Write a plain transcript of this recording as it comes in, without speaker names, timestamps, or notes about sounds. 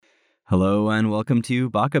Hello and welcome to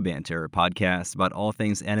Baka Banter, a podcast about all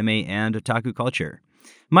things anime and otaku culture.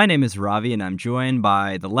 My name is Ravi and I'm joined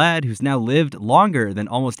by the lad who's now lived longer than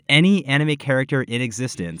almost any anime character in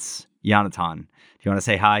existence, Yanatan. Do you want to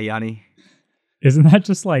say hi, Yanni? Isn't that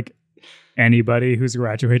just like anybody who's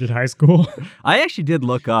graduated high school? I actually did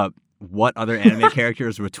look up what other anime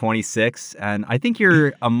characters were 26, and I think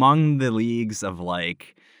you're among the leagues of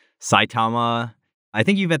like Saitama. I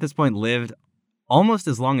think you've at this point lived almost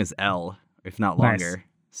as long as L, if not longer. Nice.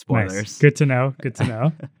 Spoilers. Nice. Good to know. Good to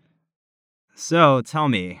know. So tell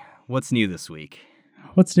me, what's new this week?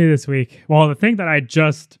 What's new this week? Well, the thing that I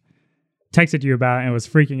just texted you about and was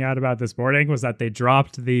freaking out about this morning was that they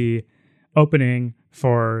dropped the opening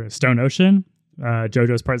for Stone Ocean,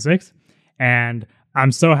 JoJo's Part 6. And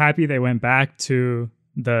I'm so happy they went back to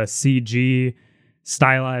the CG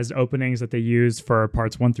stylized openings that they used for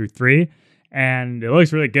parts 1 through 3. And it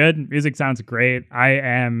looks really good. Music sounds great. I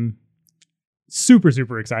am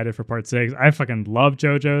super excited for part 6. I fucking love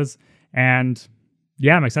JoJo's. And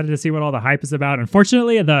yeah, I'm excited to see what all the hype is about.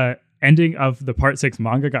 Unfortunately, the ending of the part 6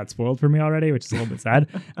 manga got spoiled for me already, which is a little bit sad.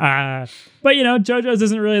 But you know, JoJo's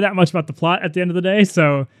isn't really that much about the plot at the end of the day.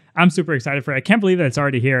 So I'm super excited for it. I can't believe that it's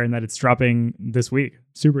already here and that it's dropping this week.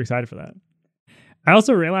 Super excited for that. I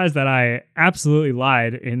also realized that I absolutely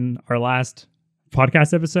lied in our last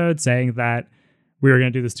podcast episode saying that we were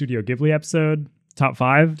going to do the Studio Ghibli episode top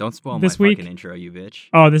 5. Don't spoil this my week. Fucking intro, you bitch.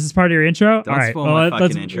 Oh, this is part of your intro? Don't all right. spoil my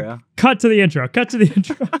fucking intro. Cut to the intro.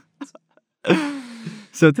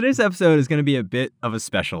 So today's episode is going to be a bit of a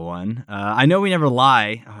special one. I know we never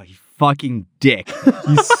lie. Oh, you fucking dick.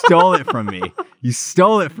 You stole it from me. You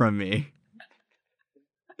stole it from me.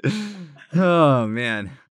 Oh,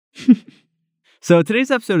 man. So today's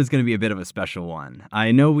episode is going to be a bit of a special one.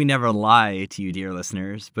 I know we never lie to you, dear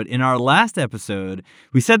listeners, but in our last episode,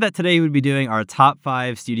 we said that today we'd be doing our top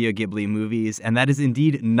 5 Studio Ghibli movies, and that is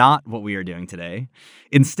indeed not what we are doing today.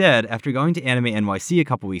 Instead, after going to Anime NYC a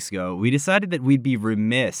couple weeks ago, we decided that we'd be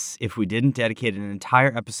remiss if we didn't dedicate an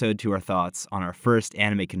entire episode to our thoughts on our first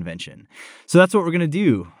anime convention. So that's what we're going to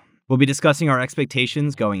do. We'll be discussing our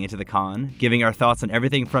expectations going into the con, giving our thoughts on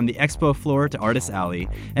everything from the expo floor to Artist Alley,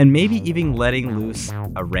 and maybe even letting loose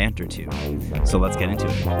a rant or two. So let's get into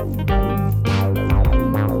it.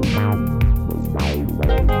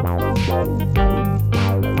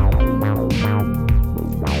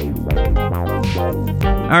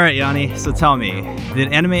 All right, Yanni, so tell me,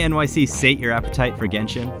 did Anime NYC sate your appetite for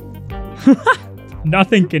Genshin?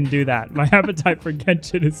 Nothing can do that. My appetite for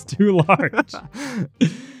Genshin is too large.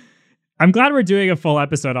 I'm glad we're doing a full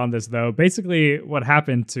episode on this, though. Basically, what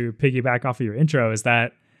happened, to piggyback off of your intro, is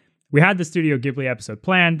that we had the Studio Ghibli episode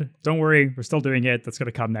planned. Don't worry, we're still doing it. That's going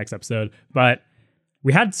to come next episode. But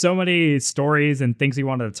we had so many stories and things we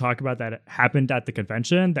wanted to talk about that happened at the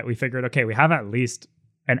convention that we figured, okay, we have at least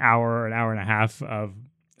an hour and a half of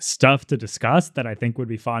stuff to discuss that I think would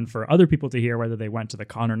be fun for other people to hear, whether they went to the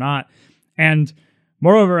con or not. And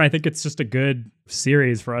moreover, I think it's just a good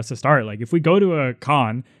series for us to start. Like, if we go to a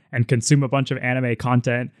con and consume a bunch of anime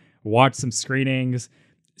content, watch some screenings,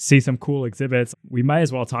 see some cool exhibits, we might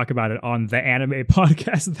as well talk about it on the anime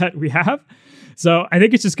podcast that we have. So I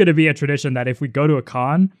think it's just going to be a tradition that if we go to a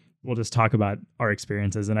con, we'll just talk about our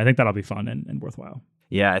experiences. And I think that'll be fun and worthwhile.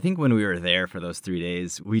 Yeah, I think when we were there for those 3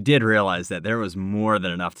 days, we did realize that there was more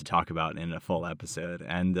than enough to talk about in a full episode.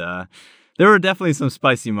 And there were definitely some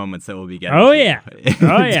spicy moments that we'll be getting to. Oh,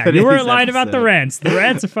 yeah. You weren't lying about the rants. The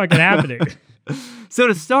rants are fucking happening. So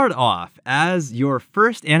to start off, as your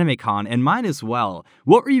first anime con, and mine as well,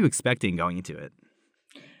 what were you expecting going into it?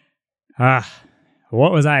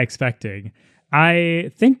 What was I expecting?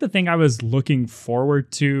 I think the thing I was looking forward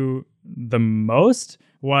to the most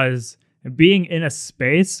was being in a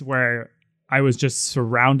space where I was just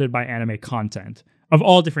surrounded by anime content of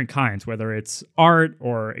all different kinds, whether it's art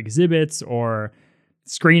or exhibits or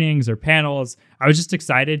screenings or panels. I was just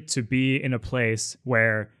excited to be in a place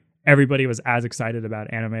where everybody was as excited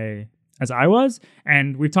about anime as I was.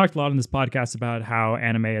 And we've talked a lot on this podcast about how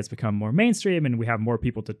anime has become more mainstream and we have more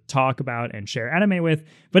people to talk about and share anime with,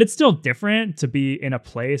 but it's still different to be in a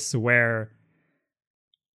place where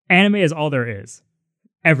anime is all there is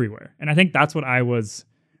everywhere. And I think that's what I was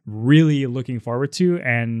really looking forward to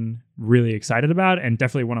and really excited about, and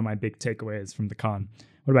definitely one of my big takeaways from the con.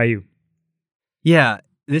 What about you? Yeah,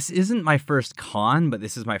 this isn't my first con, but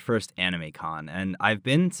this is my first anime con. And I've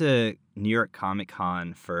been to New York Comic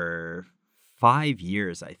Con for 5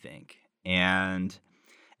 years, I think. And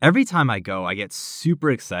every time I go, I get super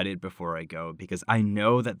excited before I go because I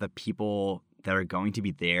know that the people that are going to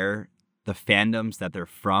be there, the fandoms that they're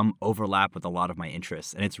from, overlap with a lot of my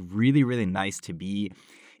interests. And it's really, really nice to be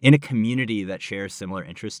in a community that shares similar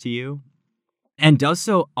interests to you, and does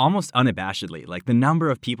so almost unabashedly. Like the number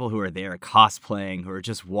of people who are there cosplaying, who are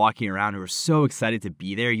just walking around, who are so excited to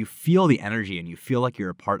be there. You feel the energy and you feel like you're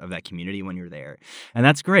a part of that community when you're there. And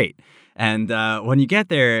that's great. And when you get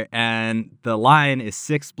there and the line is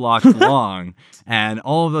 6 blocks long and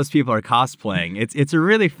all of those people are cosplaying, it's a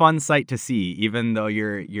really fun sight to see, even though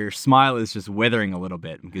your smile is just withering a little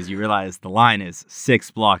bit because you realize the line is 6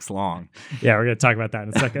 blocks long. Yeah, we're going to talk about that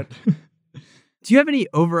in a second. Do you have any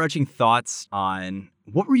overarching thoughts on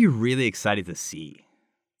what were you really excited to see?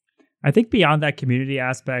 I think beyond that community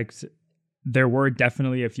aspect, there were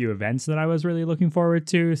definitely a few events that I was really looking forward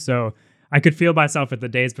to. So I could feel myself at the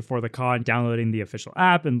days before the con downloading the official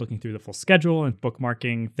app and looking through the full schedule and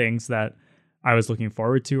bookmarking things that I was looking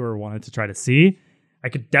forward to or wanted to try to see. I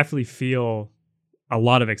could definitely feel a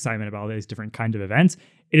lot of excitement about all these different kinds of events.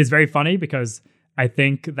 It is very funny because I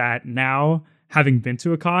think that now, having been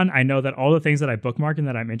to a con, I know that all the things that I bookmark and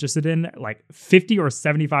that I'm interested in, like 50 or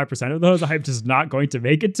 75% of those, I'm just not going to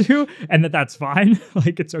make it to, and that's fine.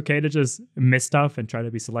 Like, it's okay to just miss stuff and try to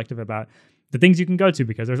be selective about the things you can go to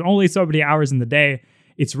because there's only so many hours in the day.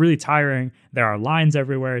 It's really tiring. There are lines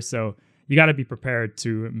everywhere. So you got to be prepared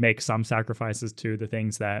to make some sacrifices to the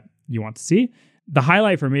things that you want to see. The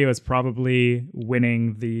highlight for me was probably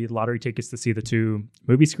winning the lottery tickets to see the 2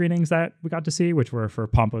 movie screenings that we got to see, which were for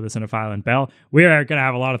Pompo the Cinephile and Belle. We are going to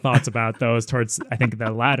have a lot of thoughts about those towards, I think,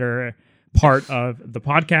 the latter part of the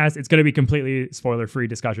podcast. It's going to be completely spoiler-free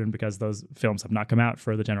discussion because those films have not come out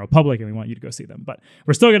for the general public and we want you to go see them. But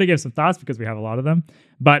we're still going to give some thoughts because we have a lot of them.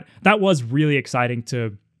 But that was really exciting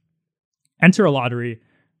to enter a lottery,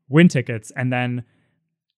 win tickets, and then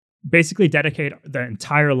basically dedicate the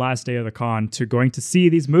entire last day of the con to going to see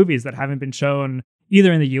these movies that haven't been shown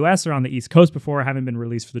either in the US or on the East Coast before, haven't been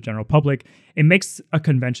released for the general public. It makes a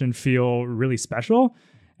convention feel really special.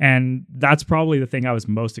 And that's probably the thing I was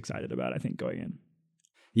most excited about, I think, going in.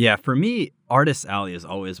 Yeah, for me, Artist Alley is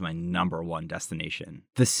always my number one destination.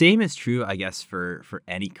 The same is true, I guess, for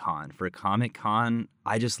any con. For Comic Con,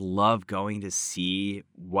 I just love going to see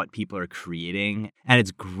what people are creating. And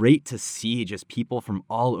it's great to see just people from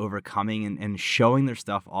all over coming and showing their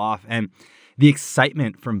stuff off. And the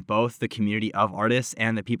excitement from both the community of artists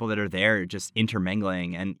and the people that are there just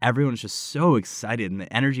intermingling. And everyone's just so excited. And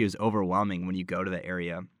the energy is overwhelming when you go to the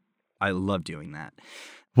area. I love doing that.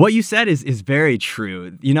 What you said is very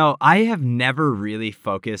true. You know, I have never really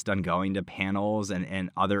focused on going to panels and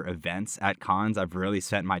other events at cons. I've really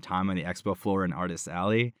spent my time on the expo floor and Artist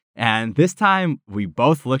Alley. And this time, we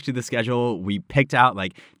both looked at the schedule. We picked out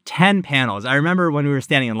like 10 panels. I remember when we were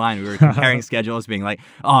standing in line, we were comparing schedules, being like,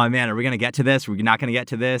 oh man, are we going to get to this? We're not going to get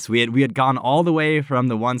to this. We had gone all the way from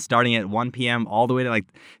the one starting at 1 p.m. all the way to like,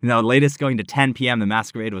 latest going to 10 p.m. The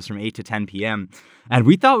Masquerade was from 8 to 10 p.m. And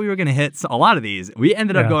we thought we were going to hit a lot of these. We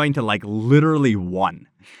ended up going to like literally 1.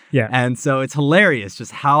 Yeah. And so it's hilarious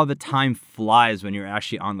just how the time flies when you're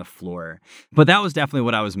actually on the floor. But that was definitely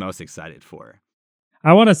what I was most excited for.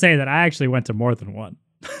 I want to say that I actually went to more than 1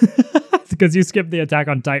 because you skipped the Attack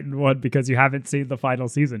on Titan one because you haven't seen the final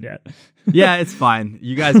season yet. Yeah, it's fine.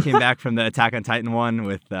 You guys came back from the Attack on Titan one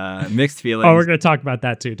with mixed feelings. Oh, we're going to talk about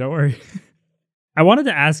that too. Don't worry. I wanted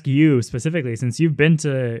to ask you specifically, since you've been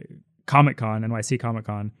to Comic-Con, NYC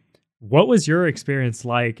Comic-Con, what was your experience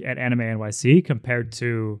like at Anime NYC compared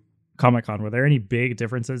to Comic-Con? Were there any big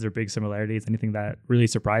differences or big similarities? Anything that really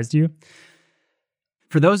surprised you?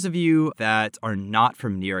 For those of you that are not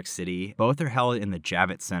from New York City, both are held in the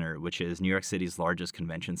Javits Center, which is New York City's largest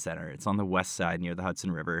convention center. It's on the west side near the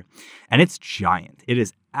Hudson River, and it's giant. It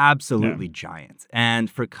is absolutely giant.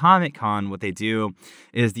 And for Comic-Con, what they do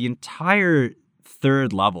is the entire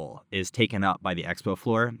 3rd level is taken up by the expo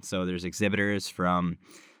floor. So there's exhibitors from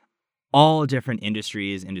all different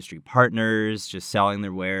industries, industry partners, just selling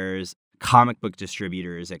their wares, comic book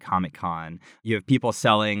distributors at Comic-Con. You have people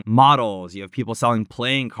selling models, you have people selling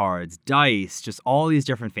playing cards, dice, just all these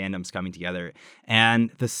different fandoms coming together.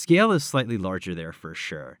 And the scale is slightly larger there for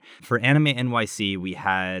sure. For Anime NYC, we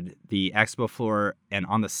had the expo floor, and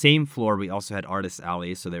on the same floor, we also had Artist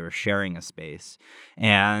Alley, so they were sharing a space.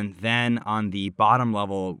 And then on the bottom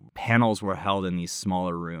level, panels were held in these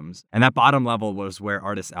smaller rooms. And that bottom level was where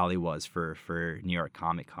Artist Alley was for New York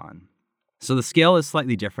Comic-Con. So the scale is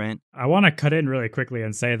slightly different. I want to cut in really quickly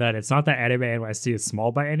and say that it's not that Anime NYC is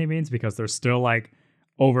small by any means, because there's still like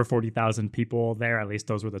over 40,000 people there. At least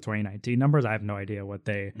those were the 2019 numbers. I have no idea what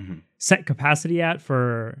they set capacity at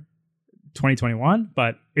for 2021,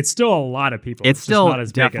 but it's still a lot of people. It's still not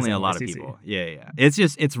as definitely big as a lot of NYCC. people. Yeah.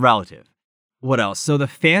 It's relative. What else? So the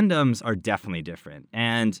fandoms are definitely different.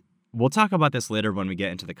 And we'll talk about this later when we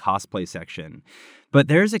get into the cosplay section. But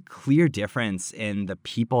there's a clear difference in the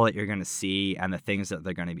people that you're going to see and the things that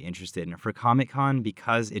they're going to be interested in for Comic-Con,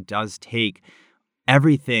 because it does take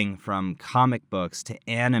everything from comic books to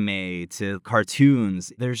anime to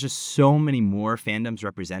cartoons. There's just so many more fandoms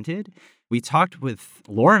represented. We talked with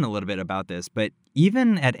Lauren a little bit about this, but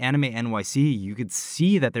even at Anime NYC, you could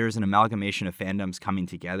see that there's an amalgamation of fandoms coming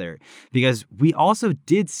together, because we also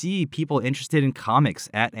did see people interested in comics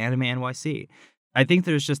at Anime NYC. I think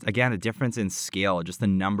there's just, again, a difference in scale, just the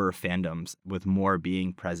number of fandoms, with more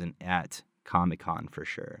being present at Comic-Con for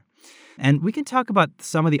sure. And we can talk about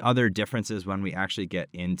some of the other differences when we actually get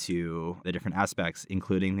into the different aspects,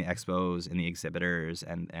 including the expos and the exhibitors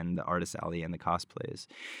and the artist alley and the cosplays.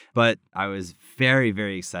 But I was very,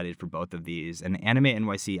 very excited for both of these. And Anime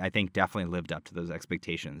NYC, I think, definitely lived up to those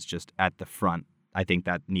expectations just at the front. I think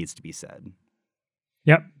that needs to be said.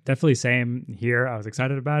 Yep, definitely same here. I was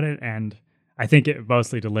excited about it, and I think it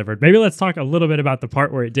mostly delivered. Maybe let's talk a little bit about the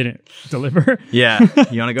part where it didn't deliver. Yeah.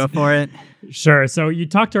 You want to go for it? Sure. So you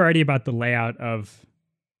talked already about the layout of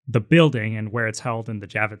the building and where it's held in the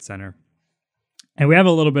Javits Center. And we have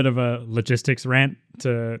a little bit of a logistics rant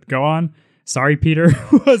to go on. Sorry, Peter,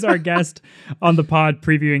 who was our guest on the pod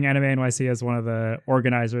previewing Anime NYC as one of the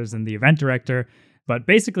organizers and the event director. But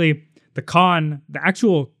basically, the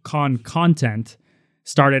actual con content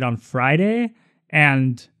started on Friday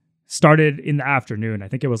and started in the afternoon. I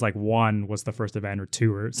think it was like 1 was the first event, or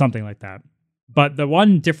 2 or something like that. But the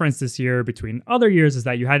one difference this year between other years is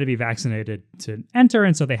that you had to be vaccinated to enter.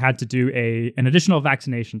 And so they had to do an additional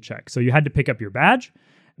vaccination check. So you had to pick up your badge,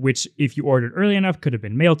 which if you ordered early enough could have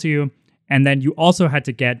been mailed to you. And then you also had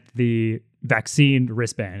to get the vaccine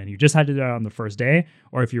wristband, and you just had to do that on the first day.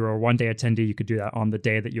 Or if you were a one-day attendee, you could do that on the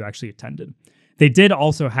day that you actually attended. They did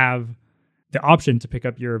also have the option to pick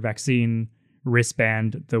up your vaccine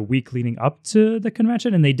wristband the week leading up to the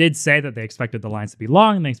convention, and they did say that they expected the lines to be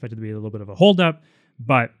long and they expected to be a little bit of a holdup,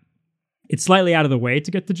 but it's slightly out of the way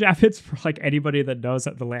to get the Javits for like anybody that knows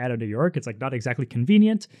the layout of New York. It's like not exactly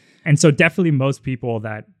convenient, and so definitely most people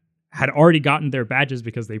that had already gotten their badges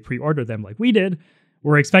because they pre-ordered them like we did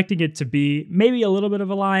were expecting it to be maybe a little bit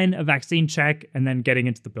of a line, a vaccine check, and then getting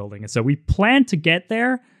into the building. And so we planned to get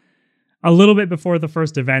there a little bit before the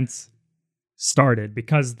first events started,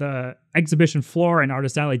 because the exhibition floor and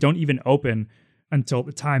artist alley don't even open until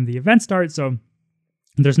the time the event starts. So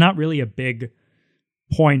there's not really a big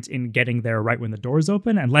point in getting there right when the doors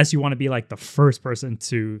open, unless you want to be like the first person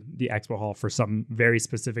to the expo hall for some very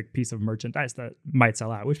specific piece of merchandise that might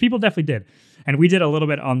sell out, which people definitely did. And we did a little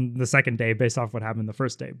bit on the second day based off what happened the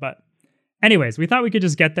first day. But anyways, we thought we could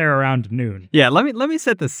just get there around noon. Yeah, let me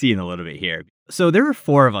set the scene a little bit here. So there were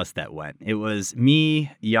 4 of us that went. It was me,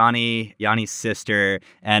 Yanni, Yanni's sister,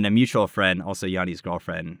 and a mutual friend, also Yanni's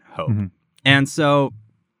girlfriend, Hope. Mm-hmm. And so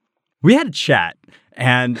we had a chat,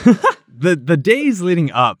 and the days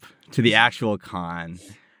leading up to the actual con,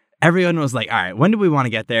 everyone was like, all right, when do we want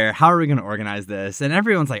to get there? How are we going to organize this? And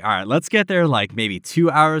everyone's like, all right, let's get there like maybe 2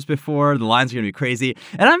 hours before. The lines are going to be crazy.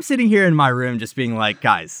 And I'm sitting here in my room just being like,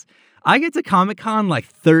 guys, I get to Comic-Con like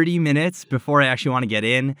 30 minutes before I actually want to get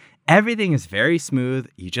in. Everything is very smooth.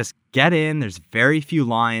 You just get in. There's very few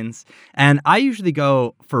lines. And I usually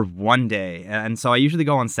go for one day. And so I usually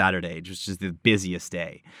go on Saturday, which is the busiest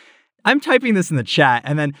day. I'm typing this in the chat,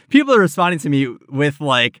 and then people are responding to me with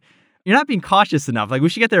like, you're not being cautious enough. Like, we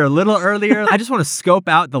should get there a little earlier. I just want to scope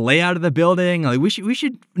out the layout of the building. Like, we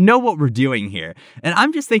should know what we're doing here. And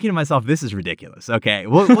I'm just thinking to myself, this is ridiculous. Okay,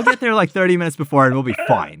 we'll get there like 30 minutes before and we'll be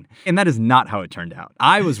fine. And that is not how it turned out.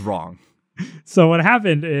 I was wrong. So what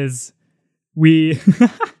happened is we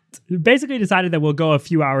basically decided that we'll go a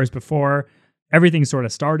few hours before everything sort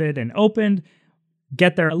of started and opened,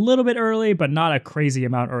 get there a little bit early, but not a crazy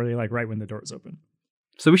amount early, like right when the doors open.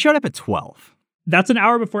 So we showed up at 12. That's an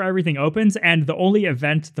hour before everything opens, and the only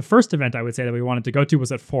event, the first event I would say that we wanted to go to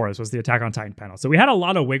was at 4. This was the Attack on Titan panel. So we had a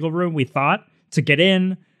lot of wiggle room, we thought, to get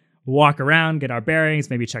in, walk around, get our bearings,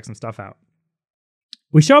 maybe check some stuff out.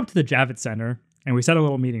 We show up to the Javits Center, and we set a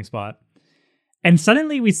little meeting spot, and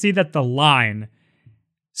suddenly we see that the line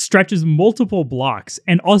stretches multiple blocks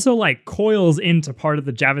and also like coils into part of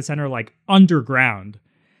the Javits Center like underground.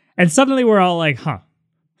 And suddenly we're all like,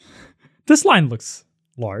 this line looks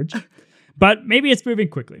large, but maybe it's moving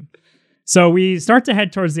quickly. So we start to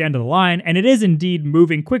head towards the end of the line, and it is indeed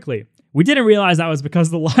moving quickly. We didn't realize that was because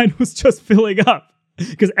the line was just filling up,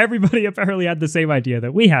 because everybody apparently had the same idea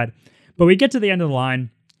that we had. But we get to the end of the line.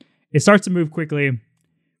 It starts to move quickly.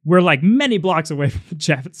 We're like many blocks away from the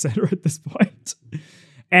Javits Center at this point.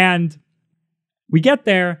 And we get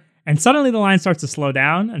there, and suddenly the line starts to slow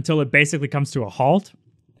down until it basically comes to a halt.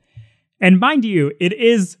 And mind you, it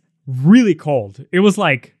is really cold. It was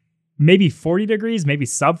like maybe 40 degrees, maybe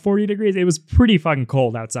sub 40 degrees. It was pretty fucking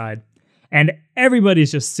cold outside. And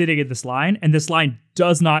everybody's just sitting in this line, and this line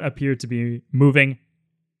does not appear to be moving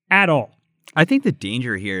at all. I think the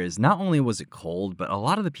danger here is not only was it cold, but a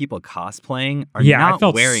lot of the people cosplaying are I not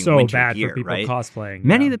felt wearing so winter bad gear, for people right? cosplaying.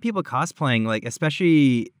 Many of the people cosplaying, like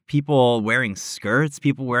especially people wearing skirts,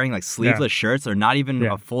 people wearing like sleeveless shirts or not even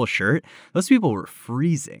a full shirt, those people were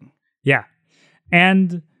freezing. Yeah.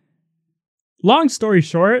 And long story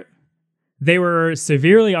short, they were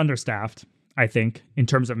severely understaffed, I think, in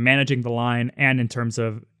terms of managing the line and in terms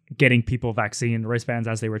of getting people vaccine wristbands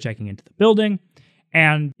as they were checking into the building.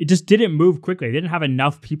 And it just didn't move quickly. They didn't have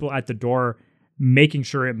enough people at the door making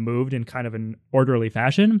sure it moved in kind of an orderly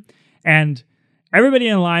fashion. And everybody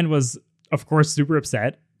in line was, of course, super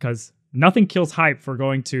upset because nothing kills hype for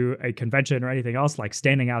going to a convention or anything else like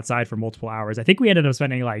standing outside for multiple hours. I think we ended up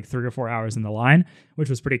spending like 3 or 4 hours in the line, which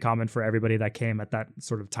was pretty common for everybody that came at that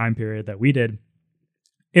sort of time period that we did.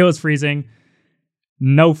 It was freezing.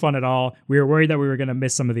 No fun at all. We were worried that we were going to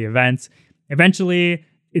miss some of the events. Eventually,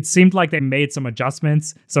 it seemed like they made some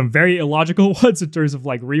adjustments, some very illogical ones in terms of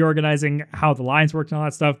like reorganizing how the lines worked and all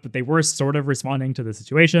that stuff, but they were sort of responding to the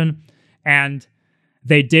situation. And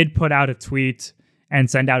they did put out a tweet and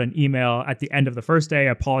send out an email at the end of the first day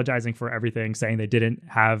apologizing for everything, saying they didn't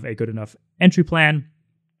have a good enough entry plan.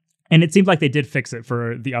 And it seemed like they did fix it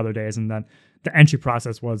for the other days, and that the entry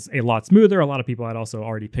process was a lot smoother. A lot of people had also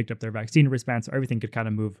already picked up their vaccine wristbands, so everything could kind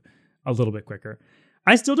of move a little bit quicker.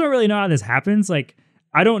 I still don't really know how this happens. Like,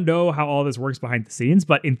 I don't know how all this works behind the scenes,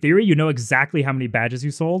 but in theory, you know exactly how many badges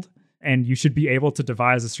you sold, and you should be able to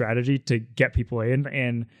devise a strategy to get people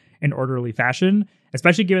in an orderly fashion,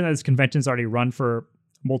 especially given that this convention's already run for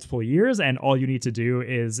multiple years, and all you need to do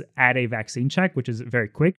is add a vaccine check, which is very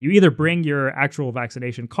quick. You either bring your actual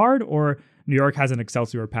vaccination card, or New York has an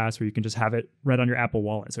Excelsior Pass where you can just have it read on your Apple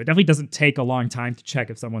Wallet. So it definitely doesn't take a long time to check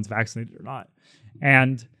if someone's vaccinated or not.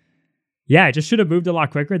 And yeah, it just should have moved a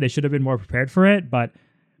lot quicker. They should have been more prepared for it, but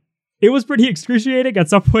it was pretty excruciating. At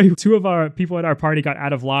some point, 2 of our people at our party got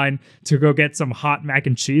out of line to go get some hot mac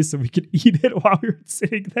and cheese so we could eat it while we were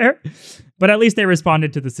sitting there. But at least they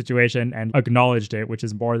responded to the situation and acknowledged it, which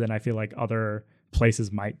is more than I feel like other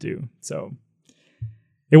places might do. So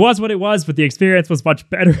it was what it was, but the experience was much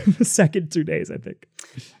better in the second 2 days, I think.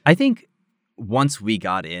 I think once we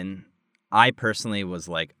got in, I personally was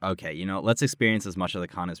like, okay, let's experience as much of the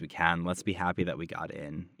con as we can. Let's be happy that we got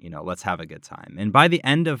in. Let's have a good time. And by the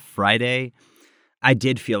end of Friday, I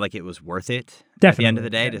did feel like it was worth it. Definitely, at the end of the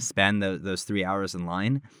day, to spend those 3 hours in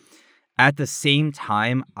line. At the same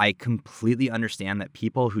time, I completely understand that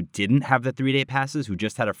people who didn't have the 3-day passes, who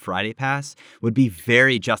just had a Friday pass, would be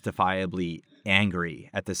very justifiably angry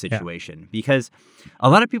at the situation, because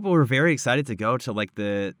a lot of people were very excited to go to like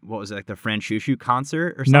the Franchushu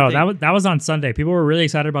concert or something. No, that was on Sunday. People were really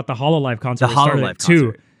excited about the Hololive concert. The Hololive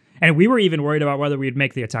concert. And we were even worried about whether we'd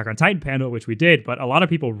make the Attack on Titan panel, which we did, but a lot of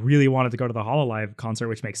people really wanted to go to the Hololive concert,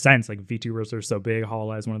 which makes sense. Like, VTubers are so big.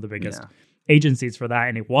 Hololive is one of the biggest agencies for that,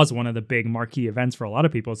 and it was one of the big marquee events for a lot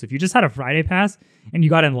of people. So if you just had a Friday pass and you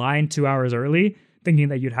got in line 2 hours early thinking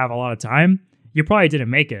that you'd have a lot of time, you probably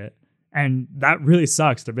didn't make it. And that really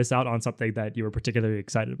sucks to miss out on something that you were particularly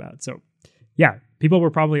excited about. So yeah, people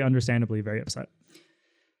were probably understandably very upset.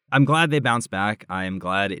 I'm glad they bounced back. I am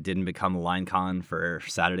glad it didn't become a line con for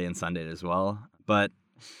Saturday and Sunday as well. But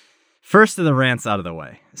first of the rants out of the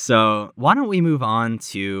way. So why don't we move on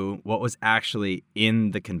to what was actually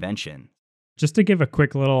in the convention? Just to give a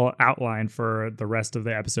quick little outline for the rest of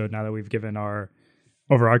the episode, now that we've given our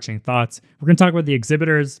overarching thoughts, we're going to talk about the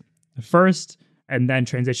exhibitors first, and then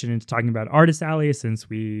transition into talking about Artist Alley, since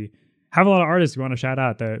we have a lot of artists we want to shout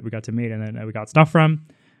out that we got to meet and then we got stuff from.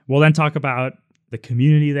 We'll then talk about the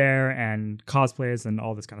community there and cosplays and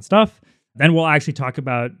all this kind of stuff. Then we'll actually talk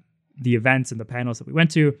about the events and the panels that we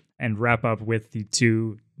went to, and wrap up with the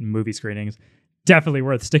 2 movie screenings. Definitely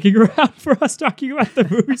worth sticking around for us talking about the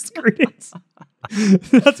movie screenings.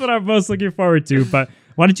 That's what I'm most looking forward to. But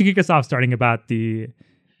why don't you kick us off starting about the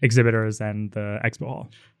exhibitors and the expo hall?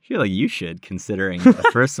 I feel like you should, considering the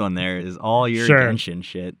first one there is all your Genshin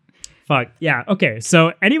shit. Fuck. Yeah. Okay.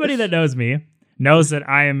 So anybody that knows me knows that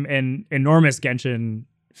I am an enormous Genshin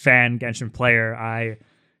fan, Genshin player. I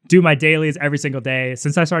do my dailies every single day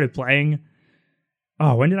since I started playing.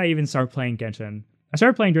 Oh, when did I even start playing Genshin? I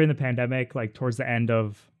started playing during the pandemic, like towards the end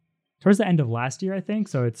of last year, I think.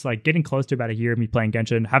 So it's like getting close to about a year of me playing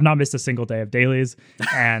Genshin. Have not missed a single day of dailies,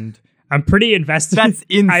 and I'm pretty invested. That's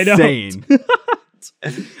insane.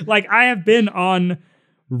 Like, I have been on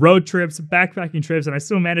road trips, backpacking trips, and I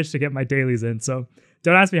still managed to get my dailies in. So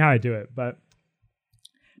Don't ask me how I do it, but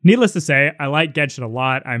needless to say, I like Genshin a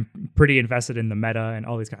lot. I'm pretty invested in the meta and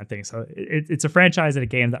all these kind of things. So it's a franchise and a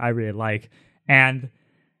game that I really like. And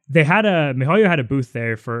MiHoYo had a booth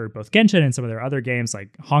there for both Genshin and some of their other games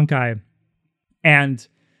like Honkai. And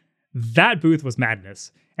that booth was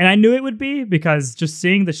madness. And I knew it would be because just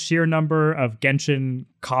seeing the sheer number of Genshin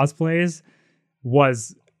cosplays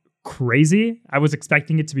was crazy. I was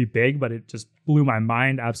expecting it to be big, but it just blew my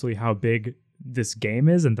mind absolutely how big this game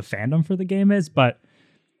is and the fandom for the game is. But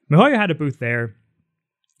MiHoYo had a booth there,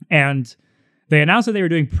 and they announced that they were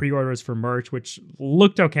doing pre-orders for merch, which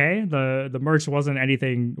looked okay. The merch wasn't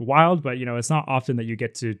anything wild, but it's not often that you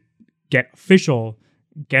get to get official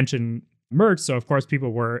Genshin merch. So of course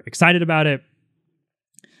people were excited about it.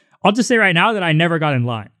 I'll just say right now that I never got in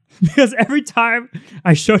line because every time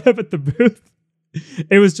I showed up at the booth,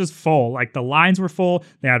 it was just full. Like the lines were full.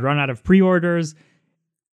 They had run out of pre-orders.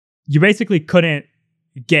 You basically couldn't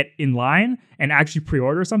get in line and actually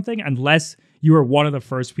pre-order something unless you were one of the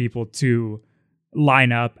first people to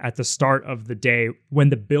line up at the start of the day when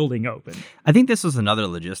the building opened. I think this was another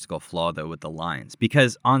logistical flaw, though, with the lines,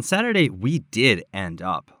 because on Saturday, we did end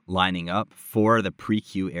up lining up for the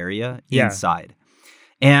pre-queue area inside.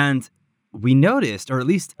 And we noticed, or at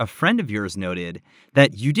least a friend of yours noted,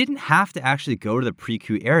 that you didn't have to actually go to the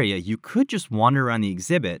pre-queue area. You could just wander around the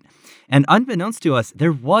exhibit. And unbeknownst to us,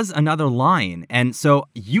 there was another line. And so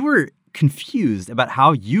you were confused about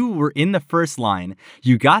how you were in the first line.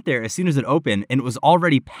 You got there as soon as it opened, and it was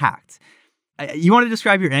already packed. You want to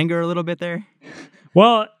describe your anger a little bit there?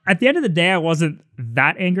 Well, at the end of the day, I wasn't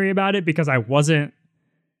that angry about it because I wasn't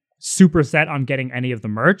super set on getting any of the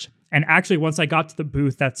merch. And actually, once I got to the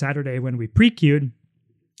booth that Saturday when we pre-queued,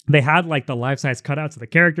 they had like the life-size cutouts of the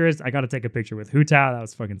characters. I got to take a picture with Hu Tao. That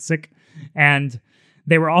was fucking sick. And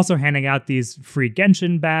they were also handing out these free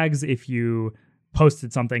Genshin bags if you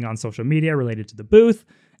posted something on social media related to the booth.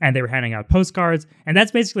 And they were handing out postcards. And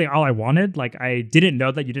that's basically all I wanted. Like, I didn't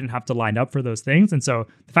know that you didn't have to line up for those things. And so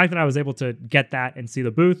the fact that I was able to get that and see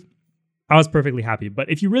the booth, I was perfectly happy. But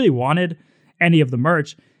if you really wanted any of the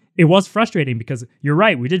merch, it was frustrating because you're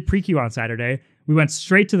right. We did pre-queue on Saturday. We went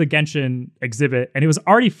straight to the Genshin exhibit and it was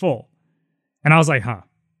already full. And I was like, that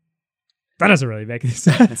doesn't really make any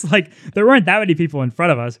sense. Like, there weren't that many people in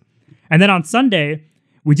front of us. And then on Sunday,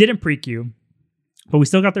 we didn't pre-queue, but we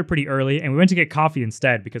still got there pretty early and we went to get coffee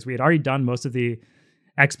instead because we had already done most of the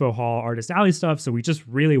Expo Hall Artist Alley stuff. So we just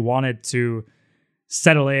really wanted to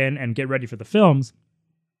settle in and get ready for the films.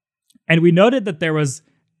 And we noted that there was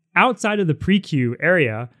outside of the pre-queue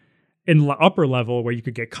area in the upper level where you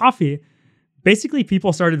could get coffee, basically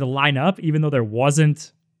people started to line up even though there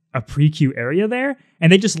wasn't a pre-queue area there.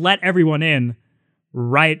 And they just let everyone in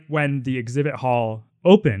right when the exhibit hall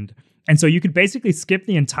opened. And so you could basically skip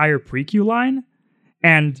the entire pre-queue line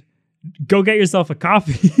and go get yourself a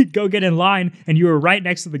coffee, go get in line, and you were right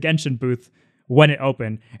next to the Genshin booth when it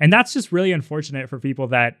opened. And that's just really unfortunate for people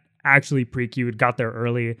that actually pre-queued, got there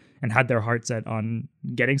early, and had their heart set on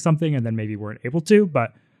getting something and then maybe weren't able to.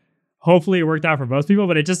 But hopefully it worked out for most people.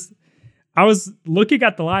 But I was looking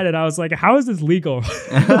at the line and I was like, how is this legal?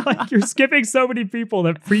 Like, you're skipping so many people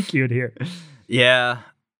that pre-queued here. Yeah.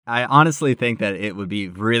 I honestly think that it would be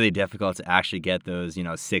really difficult to actually get those,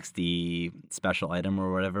 60 special item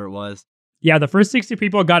or whatever it was. Yeah, the first 60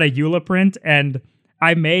 people got a Eula print, and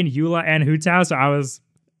I made Eula and Hu Tao, so I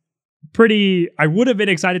would have been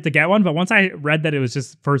excited to get one, but once I read that it was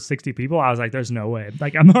just first 60 people, I was like, there's no way.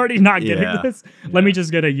 Like, I'm already not getting this. Let me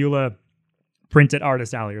just get a Eula printed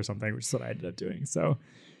Artist Alley or something, which is what I ended up doing. So,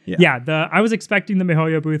 I was expecting the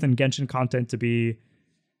MiHoYo booth and Genshin content to be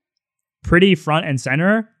pretty front and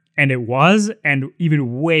center, and it was, and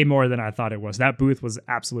even way more than I thought it was. That booth was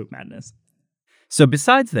absolute madness. So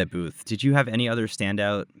besides that booth, did you have any other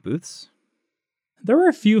standout booths? There were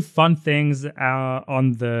a few fun things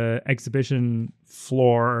on the exhibition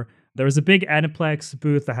floor. There was a big Aniplex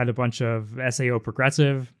booth that had a bunch of SAO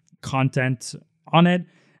progressive content on it.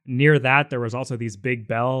 Near that, there was also these Big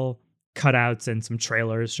Bell cutouts and some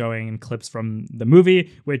trailers showing clips from the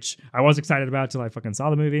movie, which I was excited about till I fucking saw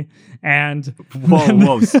the movie. And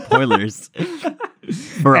whoa, spoilers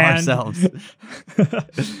for ourselves.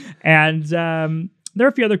 And there are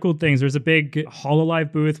a few other cool things. There's a big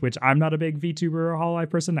HoloLive booth, which I'm not a big VTuber or HoloLive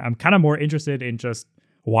person. I'm kind of more interested in just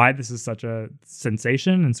why this is such a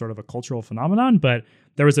sensation and sort of a cultural phenomenon. But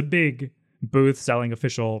there was a big booth selling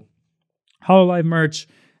official HoloLive merch.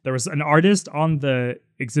 There was an artist on the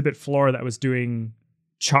exhibit floor that was doing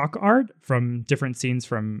chalk art from different scenes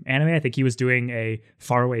from anime. I think he was doing a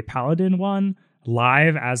Faraway Paladin one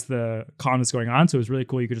live as the con was going on. So it was really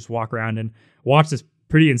cool. You could just walk around and watch this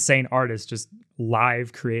pretty insane artist just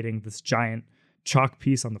live creating this giant chalk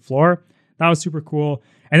piece on the floor. That was super cool.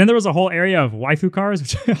 And then there was a whole area of waifu cars,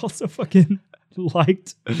 which I also fucking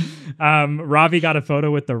liked. Ravi got a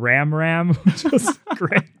photo with the Ram, which was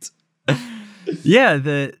great. Yeah,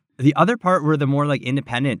 the other part were the more like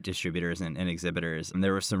independent distributors and exhibitors. And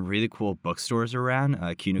there were some really cool bookstores around.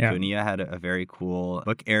 Kinokuniya had a very cool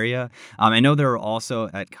book area. I know there were also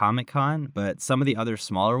at Comic-Con, but some of the other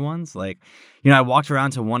smaller ones, like, I walked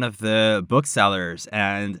around to one of the booksellers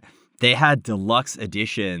and they had deluxe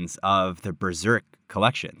editions of the Berserk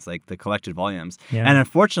collections, like the collected volumes. Yeah. And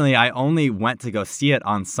unfortunately, I only went to go see it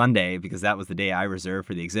on Sunday because that was the day I reserved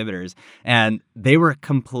for the exhibitors. And they were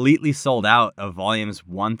completely sold out of volumes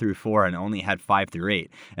 1 through 4 and only had 5 through 8.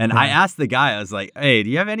 And I asked the guy, I was like, hey, do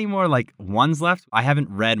you have any more like ones left? I haven't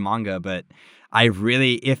read manga, but I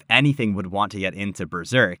really, if anything, would want to get into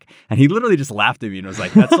Berserk. And he literally just laughed at me and was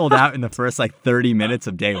like, that sold out in the first like 30 minutes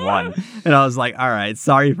of day one. And I was like, all right,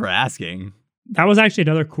 sorry for asking. That was actually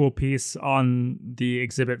another cool piece on the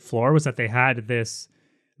exhibit floor, was that they had this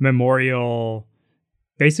memorial,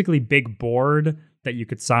 basically big board that you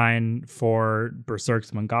could sign for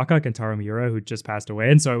Berserk's mangaka, Kentaro Miura, who just passed away.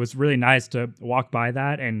 And so it was really nice to walk by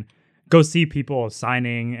that and go see people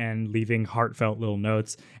signing and leaving heartfelt little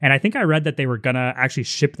notes. And I think I read that they were going to actually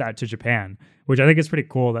ship that to Japan, which I think is pretty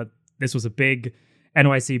cool that this was a big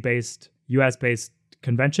NYC-based, US-based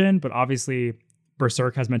convention, but obviously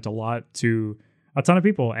Berserk has meant a lot to a ton of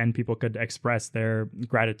people, and people could express their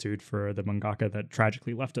gratitude for the mangaka that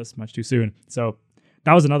tragically left us much too soon. So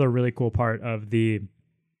that was another really cool part of the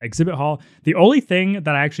exhibit hall. The only thing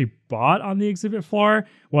that I actually bought on the exhibit floor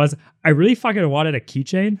was I really fucking wanted a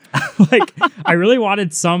keychain. Like, I really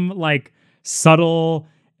wanted some like subtle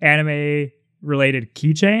anime related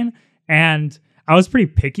keychain, and I was pretty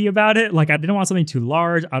picky about it. Like, I didn't want something too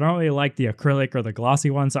large. I don't really like the acrylic or the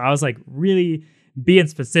glossy one. So I was like really being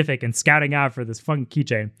specific and scouting out for this fun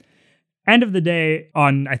keychain. End of the day,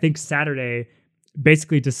 on I think Saturday,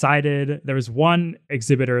 basically decided there was one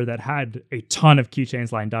exhibitor that had a ton of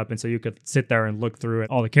keychains lined up. And so you could sit there and look through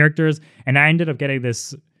all the characters. And I ended up getting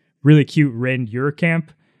this really cute Rin Eurocamp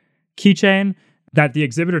keychain that the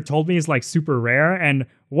exhibitor told me is like super rare. And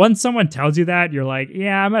once someone tells you that, you're like,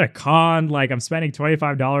 yeah, I'm at a con, like I'm spending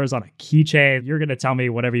 $25 on a keychain. You're going to tell me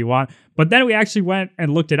whatever you want. But then we actually went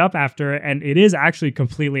and looked it up after, and it is actually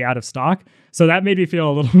completely out of stock. So that made me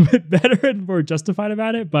feel a little bit better and more justified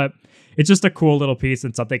about it. But it's just a cool little piece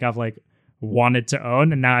and something I've like wanted to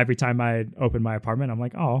own. And now every time I open my apartment, I'm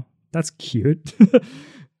like, oh, that's cute.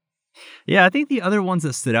 Yeah, I think the other ones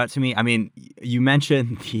that stood out to me, I mean, you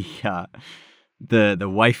mentioned the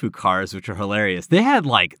waifu cars, which are hilarious. They had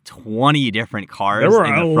like 20 different cars. There were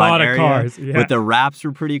in the a front lot area, of cars. Yeah. But the wraps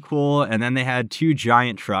were pretty cool. And then they had 2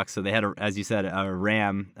 giant trucks. So they had, as you said, a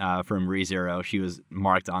Ram from ReZero. She was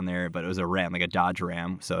marked on there, but it was a Ram, like a Dodge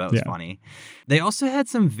Ram. So that was funny. They also had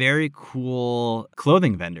some very cool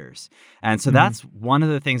clothing vendors. And so that's one of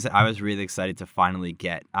the things that I was really excited to finally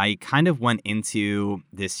get. I kind of went into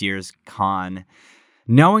this year's con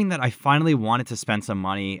knowing that I finally wanted to spend some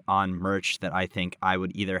money on merch that I think I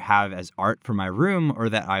would either have as art for my room or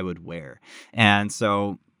that I would wear. And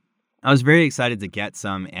so I was very excited to get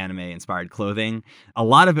some anime-inspired clothing. A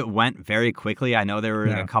lot of it went very quickly. I know there were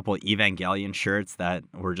a couple Evangelion shirts that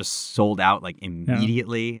were just sold out like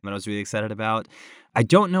immediately that I was really excited about. I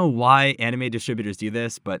don't know why anime distributors do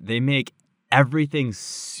this, but they make everything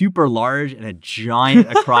super large and a giant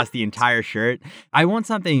across the entire shirt. I want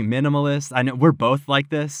something minimalist. I know we're both like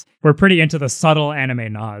this. We're pretty into the subtle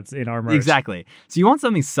anime nods in our merch. Exactly. So you want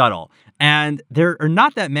something subtle. And there are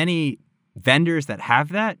not that many vendors that have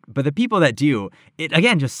that, but the people that do, it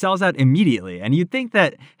again just sells out immediately. And you'd think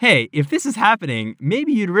that, hey, if this is happening,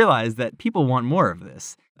 maybe you'd realize that people want more of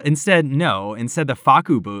this. Instead, no. Instead, the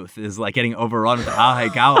Faku booth is like getting overrun with the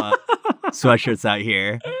Ahegawa sweatshirts out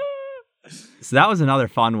here. So that was another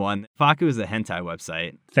fun one. Faku is a hentai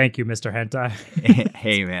website. Thank you, Mr. Hentai.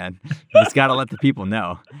 Hey, man. You just got to let the people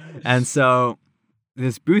know. And so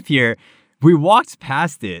this booth here, we walked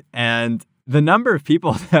past it, and the number of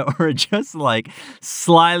people that were just like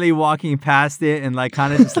slyly walking past it and like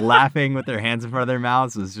kind of just laughing with their hands in front of their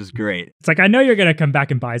mouths was just great. It's like, I know you're going to come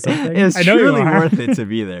back and buy something. It's I know truly worth it to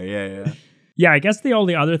be there. Yeah. Yeah, I guess the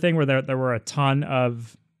only other thing where there were a ton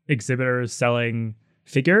of exhibitors selling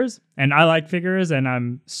figures, and I like figures, and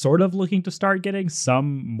I'm sort of looking to start getting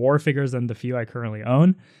some more figures than the few I currently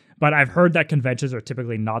own. But I've heard that conventions are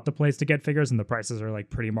typically not the place to get figures, and the prices are like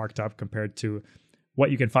pretty marked up compared to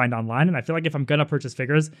what you can find online. And I feel like if I'm going to purchase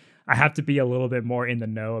figures, I have to be a little bit more in the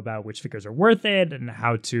know about which figures are worth it and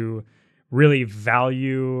how to really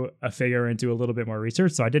value a figure and do a little bit more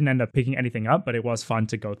research. So I didn't end up picking anything up, but it was fun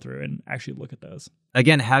to go through and actually look at those.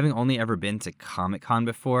 Again, having only ever been to Comic-Con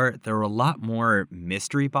before, there were a lot more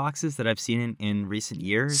mystery boxes that I've seen in recent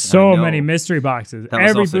years. So many mystery boxes.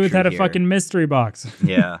 Every booth had a fucking mystery box.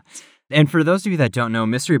 Yeah. And for those of you that don't know,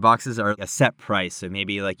 mystery boxes are a set price. So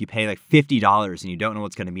maybe like you pay like $50 and you don't know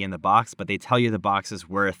what's going to be in the box, but they tell you the box is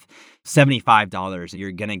worth $75.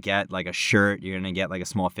 You're going to get like a shirt, you're going to get like a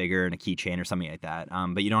small figure and a keychain or something like that.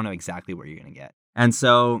 But you don't know exactly what you're going to get. And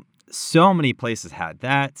so many places had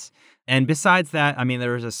that. And besides that, I mean,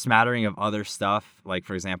 there was a smattering of other stuff. Like,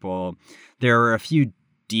 for example, there were a few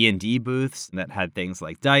D&D booths that had things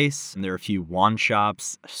like dice, and there were a few wand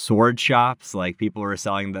shops, sword shops, like people were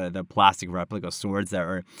selling the plastic replica swords that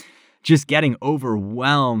were just getting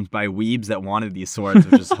overwhelmed by weebs that wanted these swords,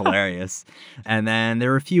 which is hilarious. And then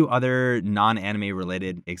there were a few other non-anime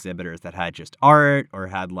related exhibitors that had just art or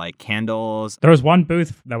had like candles. There was one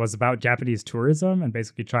booth that was about Japanese tourism and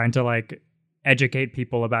basically trying to like educate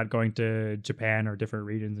people about going to Japan or different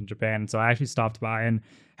regions in Japan. So I actually stopped by and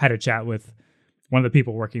had a chat with one of the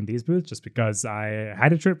people working these booths just because I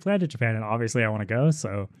had a trip planned to Japan and obviously I want to go.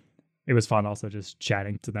 So it was fun also just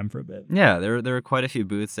chatting to them for a bit. Yeah, there were quite a few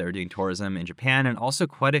booths that were doing tourism in Japan and also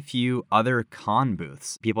quite a few other con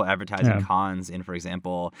booths. People advertising cons in, for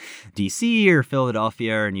example, DC or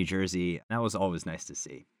Philadelphia or New Jersey. That was always nice to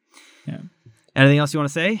see. Yeah. Anything else you want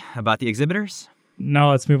to say about the exhibitors? No,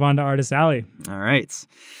 let's move on to Artist Alley. All right.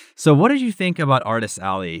 So what did you think about Artist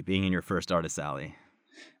Alley being in your first Artist Alley?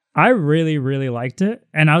 I really, really liked it.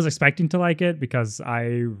 And I was expecting to like it because I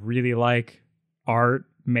really like art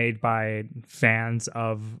made by fans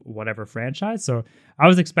of whatever franchise. So I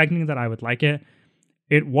was expecting that I would like it.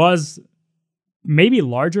 It was maybe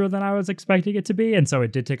larger than I was expecting it to be. And so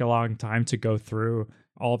it did take a long time to go through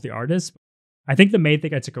all of the artists. I think the main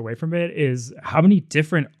thing I took away from it is how many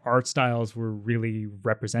different art styles were really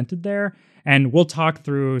represented there. And we'll talk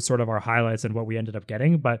through sort of our highlights and what we ended up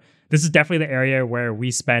getting. But this is definitely the area where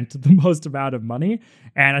we spent the most amount of money.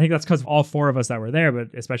 And I think that's because all four of us that were there, but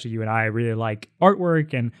especially you and I, really like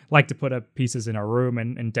artwork and like to put up pieces in our room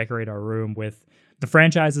and decorate our room with the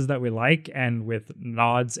franchises that we like and with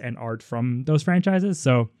nods and art from those franchises.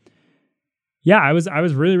 So yeah, I was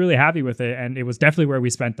really, really happy with it. And it was definitely where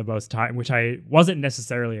we spent the most time, which I wasn't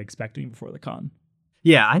necessarily expecting before the con.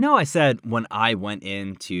 Yeah, I know I said when I went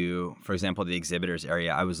into, for example, the exhibitors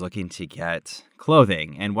area, I was looking to get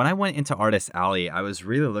clothing. And when I went into Artist Alley, I was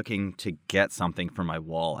really looking to get something for my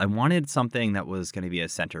wall. I wanted something that was going to be a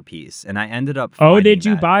centerpiece. And I ended up did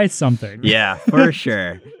you buy something? Yeah, for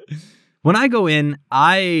sure. When I go in,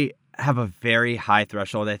 I have a very high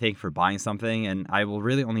threshold, I think, for buying something, and I will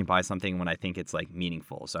really only buy something when I think it's like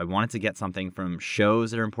meaningful. So I wanted to get something from shows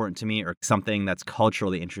that are important to me or something that's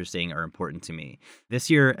culturally interesting or important to me. This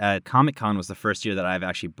year at Comic-Con was the first year that I've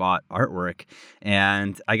actually bought artwork,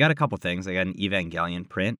 and I got a couple things. I got an Evangelion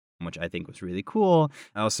print, which I think was really cool.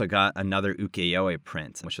 I also got another ukiyo-e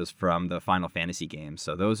print, which was from the Final Fantasy games.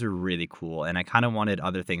 So those are really cool, and I kind of wanted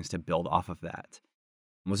other things to build off of that.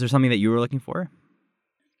 Was there something that you were looking for?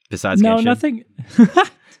 Besides no, Genshin? Nothing.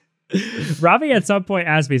 Ravi at some point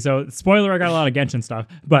asked me, so spoiler, I got a lot of Genshin stuff,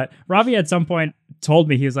 but Ravi at some point told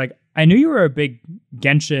me, he was like, I knew you were a big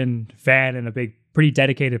Genshin fan and a pretty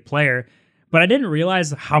dedicated player, but I didn't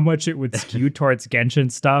realize how much it would skew towards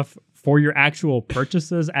Genshin stuff for your actual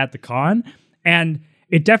purchases at the con. And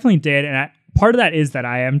it definitely did. And part of that is that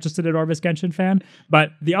I am just an enormous Genshin fan,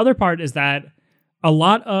 but the other part is that a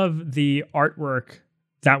lot of the artwork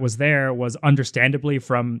that was there was understandably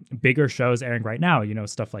from bigger shows airing right now, you know,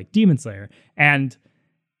 stuff like Demon Slayer. And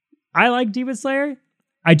I like Demon Slayer.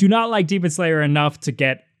 I do not like Demon Slayer enough to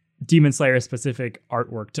get Demon Slayer specific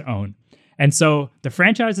artwork to own. And so the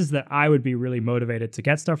franchises that I would be really motivated to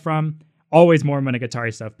get stuff from, always more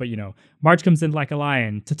Monogatari stuff, but you know, March Comes In Like a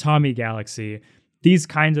Lion, Tatami Galaxy, these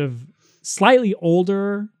kinds of slightly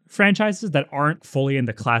older franchises that aren't fully in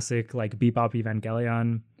the classic like Bebop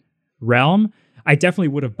Evangelion realm, I definitely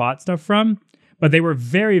would have bought stuff from, but they were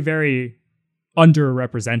very, very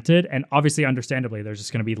underrepresented. And obviously, understandably, there's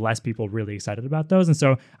just going to be less people really excited about those. And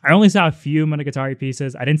so I only saw a few Monogatari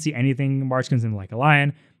pieces. I didn't see anything March Comes In Like a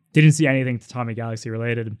Lion. Didn't see anything Tatami Galaxy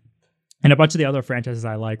related. And a bunch of the other franchises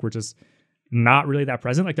I like were just not really that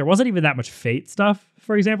present. Like there wasn't even that much Fate stuff,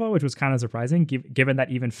 for example, which was kind of surprising, given that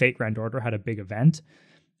even Fate Grand Order had a big event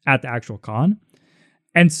at the actual con.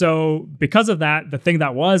 And so because of that, the thing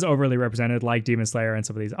that was overly represented, like Demon Slayer and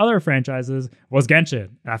some of these other franchises, was Genshin.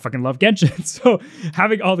 And I fucking love Genshin. So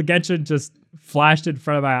having all the Genshin just flashed in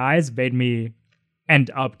front of my eyes made me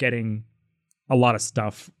end up getting a lot of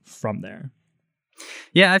stuff from there.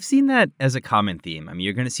 Yeah, I've seen that as a common theme. I mean,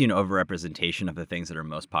 you're going to see an overrepresentation of the things that are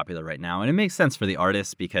most popular right now. And it makes sense for the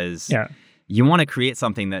artists because Yeah. you want to create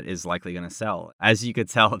something that is likely going to sell. As you could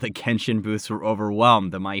tell, the Genshin booths were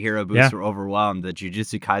overwhelmed. The My Hero booths were overwhelmed. The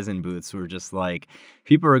Jujutsu Kaisen booths were just like,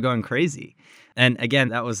 people were going crazy. And again,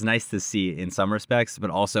 that was nice to see in some respects, but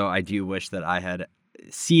also I do wish that I had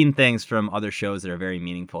seen things from other shows that are very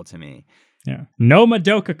meaningful to me. Yeah. No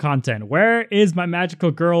Madoka content. Where is my magical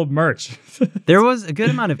girl merch? There was a good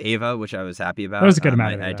amount of Ava, which I was happy about. There was a good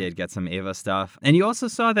amount of I Ava. did get some Ava stuff. And you also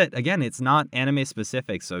saw that, again, it's not anime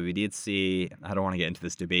specific. So we did see, I don't want to get into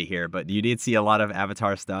this debate here, but you did see a lot of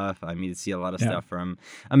Avatar stuff. I mean, you did see a lot of stuff from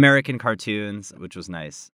American cartoons, which was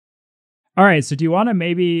nice. All right, so do you want to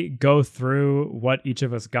maybe go through what each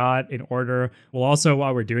of us got in order? We'll also,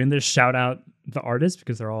 while we're doing this, shout out the artists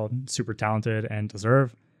because they're all super talented and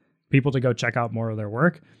deserve people to go check out more of their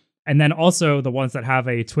work. And then also the ones that have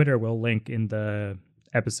a Twitter, we'll link in the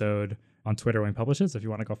episode on Twitter when we publish it. So if you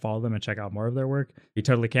want to go follow them and check out more of their work, you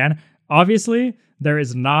totally can. Obviously, there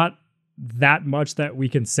is not that much that we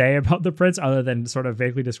can say about the prints other than sort of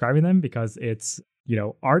vaguely describing them because it's, you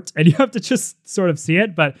know, art and you have to just sort of see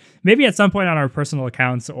it. But maybe at some point on our personal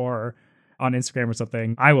accounts or on Instagram or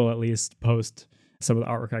something, I will at least post some of the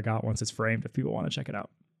artwork I got once it's framed if people want to check it out.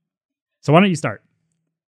 So why don't you start?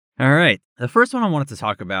 All right. The first one I wanted to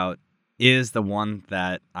talk about is the one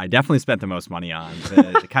that I definitely spent the most money on,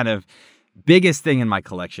 the kind of biggest thing in my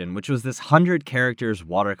collection, which was this 100 characters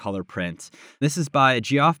watercolor print. This is by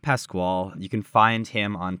Geoff Pascual. You can find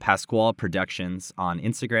him on Pascual Productions on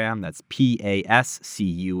Instagram. That's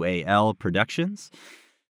Pascual Productions.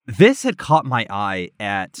 This had caught my eye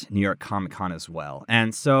at New York Comic Con as well.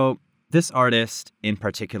 And so this artist in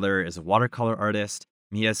particular is a watercolor artist.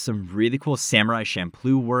 He has some really cool Samurai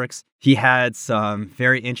Champloo works. He had some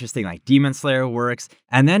very interesting like Demon Slayer works.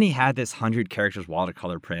 And then he had this 100 characters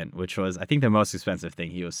watercolor print, which was, I think, the most expensive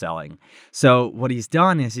thing he was selling. So what he's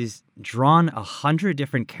done is he's drawn 100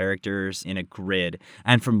 different characters in a grid.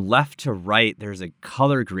 And from left to right, there's a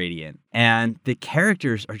color gradient. And the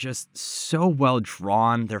characters are just so well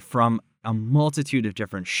drawn. They're from a multitude of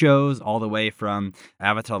different shows, all the way from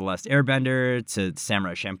Avatar The Last Airbender to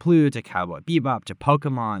Samurai Champloo to Cowboy Bebop to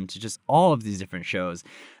Pokemon to just all of these different shows.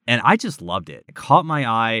 And I just loved it. It caught my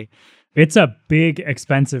eye. It's a big,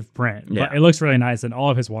 expensive print, but it looks really nice, and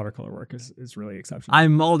all of his watercolor work is really exceptional. I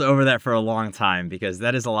mulled over that for a long time because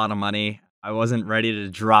that is a lot of money. I wasn't ready to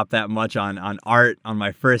drop that much on art on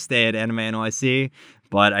my first day at Anime NYC,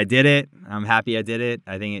 but I did it. I'm happy I did it.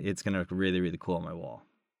 I think it's going to look really, really cool on my wall.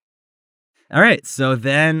 All right, so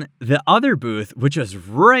then the other booth, which was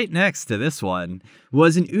right next to this one,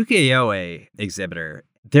 was an ukiyo-e exhibitor.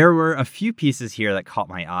 There were a few pieces here that caught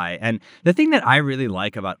my eye. And the thing that I really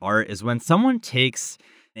like about art is when someone takes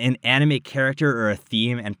an anime character or a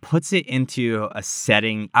theme and puts it into a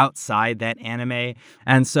setting outside that anime.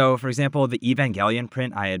 And so, for example, the Evangelion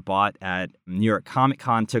print I had bought at New York Comic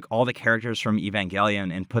Con took all the characters from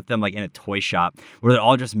Evangelion and put them like in a toy shop where they're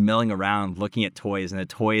all just milling around looking at toys, and the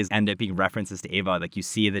toys end up being references to Eva. Like you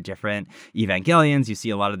see the different Evangelions, you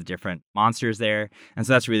see a lot of the different monsters there. And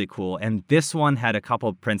so that's really cool. And this one had a couple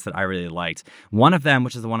of prints that I really liked. One of them,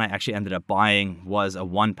 which is the one I actually ended up buying, was a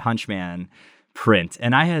One Punch Man print,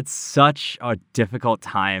 and I had such a difficult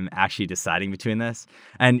time actually deciding between this,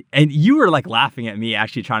 and you were like laughing at me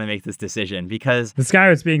actually trying to make this decision because this guy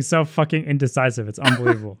was being so fucking indecisive. It's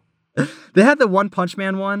unbelievable. They had the One Punch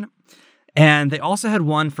Man one, and they also had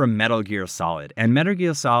one from Metal Gear Solid, and Metal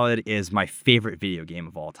Gear Solid is my favorite video game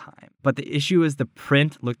of all time. But the issue is the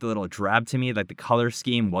print looked a little drab to me, like the color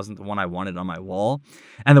scheme wasn't the one I wanted on my wall.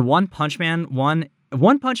 And the One Punch Man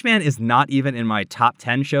is not even in my top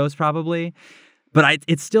 10 shows probably, but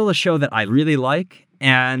it's still a show that I really like.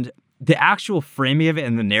 And the actual framing of it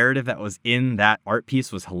and the narrative that was in that art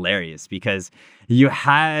piece was hilarious because you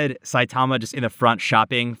had Saitama just in the front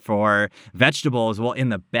shopping for vegetables. Well, in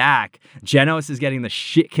the back, Genos is getting the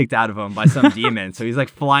shit kicked out of him by some demon. So he's like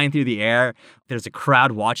flying through the air. There's a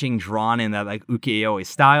crowd watching drawn in that like ukiyo-e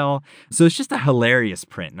style. So it's just a hilarious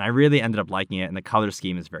print. And I really ended up liking it. And the color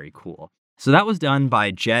scheme is very cool. So that was done by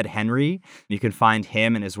Jed Henry. You can find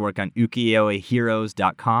him and his work on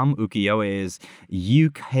ukiyoeheroes.com. Ukiyo-e is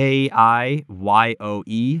UKIYOE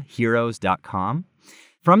heroes.com.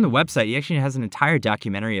 From the website, he actually has an entire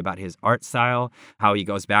documentary about his art style, how he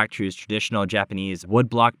goes back to his traditional Japanese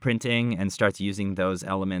woodblock printing and starts using those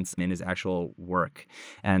elements in his actual work.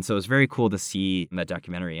 And so it's very cool to see that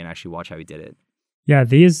documentary and actually watch how he did it. Yeah,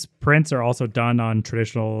 these prints are also done on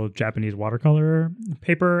traditional Japanese watercolor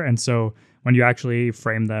paper. And so when you actually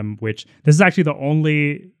frame them, which this is actually the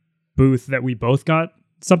only booth that we both got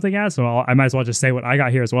something as, so I might as well just say what I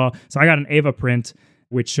got here as well. So I got an Eva print,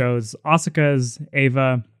 which shows Asuka's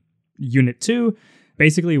Eva Unit 2,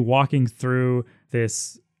 basically walking through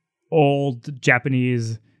this old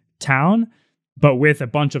Japanese town, but with a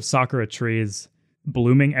bunch of sakura trees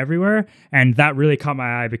blooming everywhere. And that really caught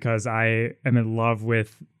my eye because I am in love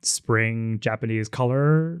with spring Japanese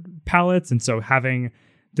color palettes. And so having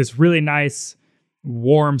this really nice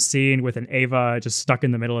warm scene with an Eva just stuck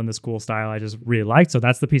in the middle in this cool style, I just really liked. So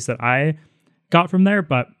that's the piece that I got from there.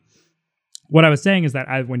 But what I was saying is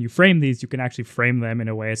that when you frame these, you can actually frame them in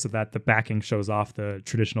a way so that the backing shows off the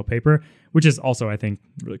traditional paper, which is also, I think,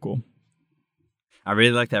 really cool. I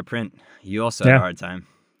really like that print. You also had a hard time.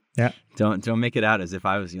 Yeah. Don't make it out as if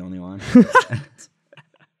I was the only one.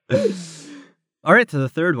 All right, to the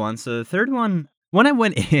third one. So the third one, when I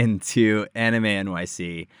went into Anime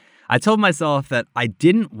NYC, I told myself that I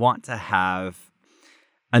didn't want to have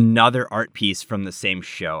another art piece from the same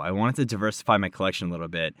show. I wanted to diversify my collection a little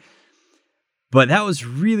bit. But that was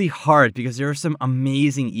really hard because there are some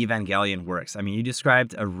amazing Evangelion works. I mean, you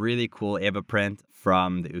described a really cool Eva print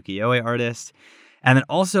from the ukiyo-e artist. And then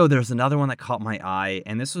also there's another one that caught my eye,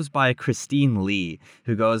 and this was by Christine Lee,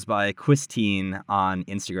 who goes by Quisteen on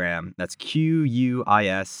Instagram. That's Quisteen.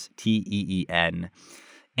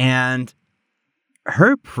 And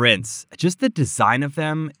her prints, just the design of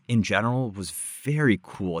them in general was very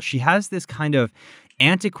cool. She has this kind of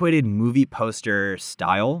antiquated movie poster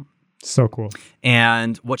style. So cool.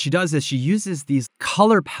 And what she does is she uses these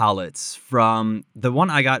color palettes from, the one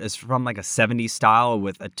I got is from like a 70s style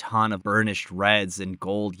with a ton of burnished reds and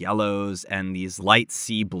gold yellows and these light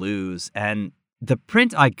sea blues. And the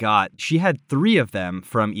print I got, she had 3 of them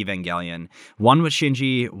from Evangelion. One with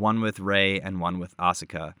Shinji, one with Rei, and one with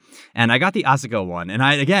Asuka. And I got the Asuka one. And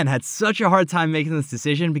I, again, had such a hard time making this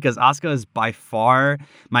decision because Asuka is by far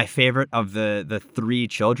my favorite of the 3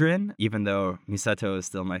 children, even though Misato is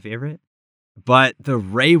still my favorite. But the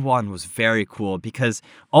Rei one was very cool because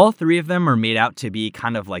all 3 of them are made out to be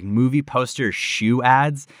kind of like movie poster shoe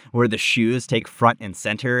ads where the shoes take front and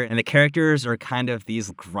center and the characters are kind of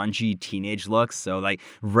these grungy teenage looks. So like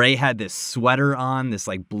Rei had this sweater on, this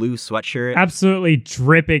like blue sweatshirt. Absolutely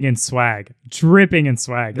dripping in swag. Dripping in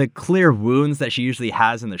swag. The clear wounds that she usually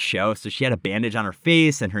has in the show. So she had a bandage on her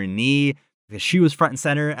face and her knee. The shoe was front and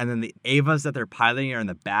center, and then the Evas that they're piloting are in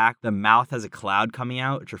the back. The mouth has a cloud coming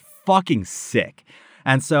out, which are fucking sick.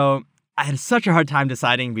 And so I had such a hard time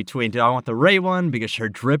deciding between, do I want the Rei one because her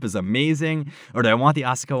drip is amazing, or do I want the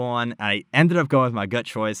Asuka one? And I ended up going with my gut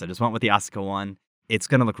choice. I just went with the Asuka one. It's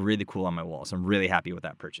going to look really cool on my wall, so I'm really happy with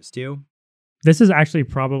that purchase too. This is actually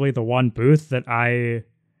probably the one booth that I,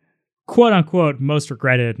 quote unquote, most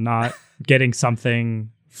regretted not getting something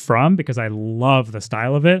from because I love the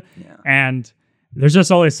style of it. Yeah. And there's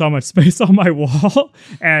just always so much space on my wall.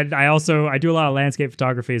 And I do a lot of landscape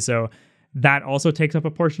photography. So that also takes up a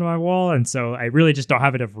portion of my wall. And so I really just don't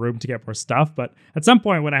have enough room to get more stuff. But at some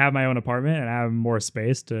point when I have my own apartment and I have more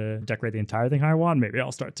space to decorate the entire thing how I want, maybe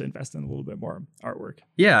I'll start to invest in a little bit more artwork.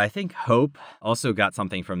 Yeah, I think Hope also got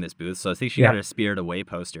something from this booth. So I think she got a Spirit Away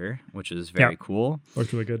poster, which is very cool.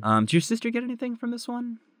 Looks really good. Did your sister get anything from this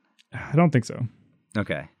one? I don't think so.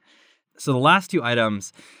 Okay. So the last 2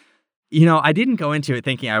 items, you know, I didn't go into it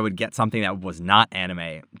thinking I would get something that was not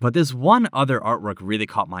anime, but this one other artwork really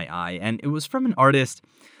caught my eye, and it was from an artist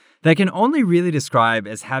that I can only really describe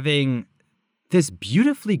as having this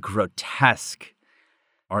beautifully grotesque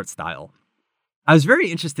art style. I was very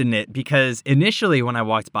interested in it because initially when I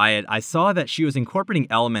walked by it, I saw that she was incorporating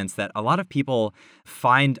elements that a lot of people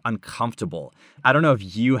find uncomfortable. I don't know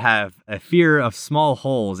if you have a fear of small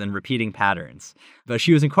holes and repeating patterns, but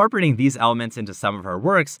she was incorporating these elements into some of her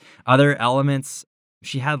works. Other elements,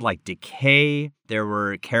 she had like decay. There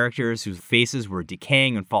were characters whose faces were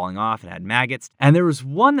decaying and falling off and had maggots. And there was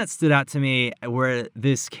one that stood out to me where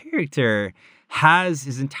this character has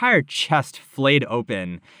his entire chest flayed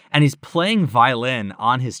open and he's playing violin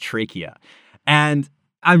on his trachea. And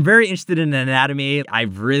I'm very interested in anatomy. I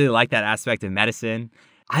really like that aspect of medicine.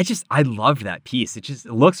 I loved that piece. It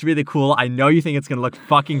looks really cool. I know you think it's going to look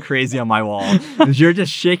fucking crazy on my wall. You're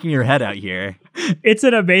just shaking your head out here. It's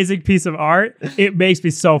an amazing piece of art. It makes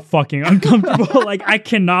me so fucking uncomfortable. Like, I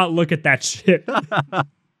cannot look at that shit.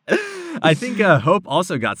 I think Hope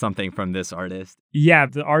also got something from this artist. Yeah,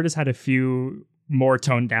 the artist had a few more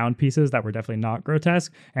toned down pieces that were definitely not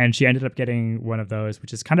grotesque, and she ended up getting one of those,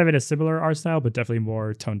 which is kind of in a similar art style, but definitely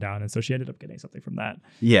more toned down, and so she ended up getting something from that.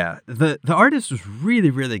 Yeah, the artist was really,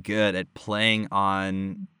 really good at playing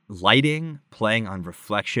on lighting, playing on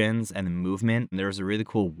reflections and the movement. And there was a really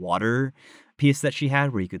cool water piece that she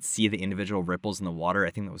had where you could see the individual ripples in the water.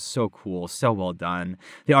 I think that was so cool, so well done.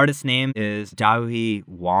 The artist's name is Daohui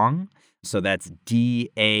Wang. So that's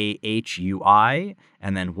Dahui,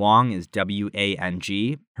 and then Wang is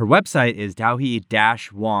Wang. Her website is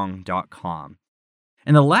daohui-wang.com.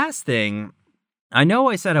 And the last thing, I know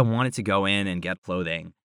I said I wanted to go in and get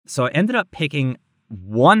clothing. So I ended up picking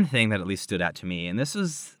one thing that at least stood out to me, and this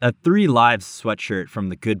was a 3 Lives sweatshirt from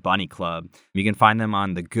the Good Bunny Club. You can find them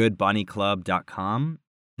on thegoodbunnyclub.com.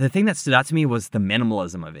 The thing that stood out to me was the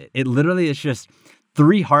minimalism of it. It literally is just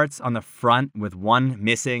 3 hearts on the front with 1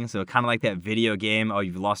 missing. So kind of like that video game, oh,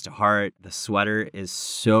 you've lost a heart. The sweater is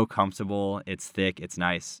so comfortable. It's thick. It's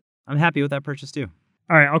nice. I'm happy with that purchase too.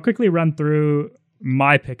 All right, I'll quickly run through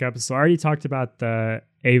my pickups. So I already talked about the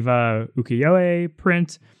Eva Ukiyo-e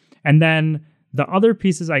print. And then the other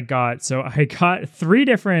pieces I got. So I got 3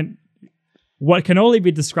 different, what can only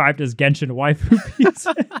be described as Genshin waifu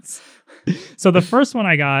pieces. So the first one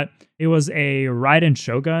I got, it was a Raiden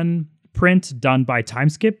Shogun print done by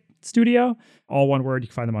Timeskip Studio, all one word. You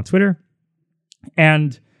can find them on Twitter.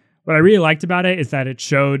 And what I really liked about it is that it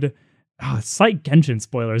showed, slight Genshin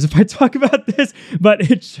spoilers if I talk about this,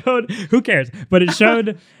 but it showed, who cares? But it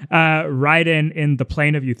showed Raiden in the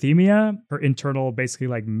plane of Euthymia, her internal basically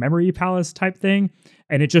like memory palace type thing.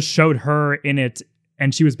 And it just showed her in it.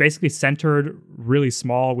 And she was basically centered really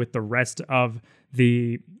small with the rest of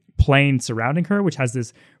the plane surrounding her, which has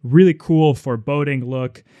this really cool foreboding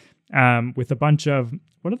look. With a bunch of,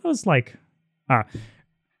 what are those like? Had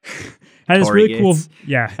this Torii really cool, gates.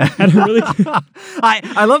 yeah. Had a really,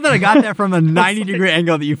 I love that I got that from a 90-degree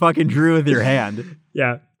angle that you fucking drew with your hand.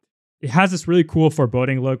 yeah. It has this really cool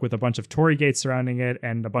foreboding look with a bunch of Torii gates surrounding it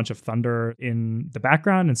and a bunch of thunder in the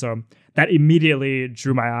background. And so that immediately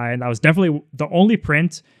drew my eye. And that was definitely the only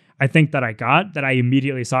print I think that I got that I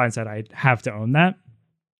immediately saw and said, I have to own that.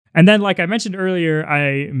 And then, like I mentioned earlier,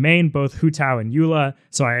 I main both Hu Tao and Eula,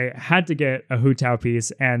 so I had to get a Hu Tao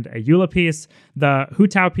piece and a Eula piece. The Hu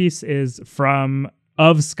Tao piece is from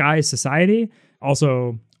Of Sky Society,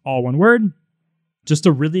 also all one word. Just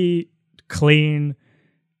a really clean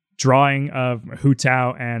drawing of Hu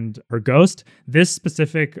Tao and her ghost. This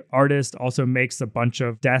specific artist also makes a bunch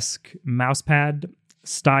of desk mousepad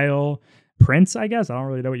style prints, I guess. I don't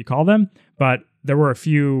really know what you call them, but there were a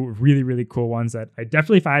few really, really cool ones that I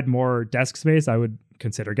definitely, if I had more desk space, I would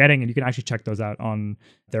consider getting. And you can actually check those out on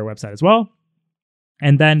their website as well.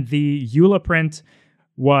 And then the Eula print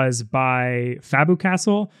was by Fabu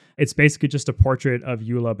Castle. It's basically just a portrait of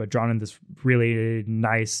Eula, but drawn in this really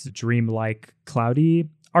nice, dreamlike, cloudy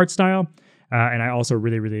art style. And I also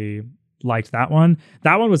really, really liked that one.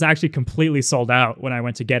 That one was actually completely sold out when I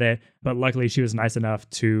went to get it, but luckily she was nice enough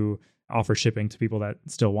to offer shipping to people that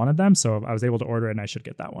still wanted them. So I was able to order it and I should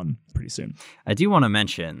get that one pretty soon. I do want to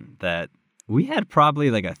mention that we had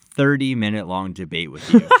probably like a 30-minute long debate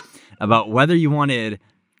with you about whether you wanted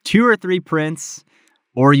 2 or 3 prints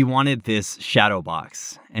or you wanted this shadow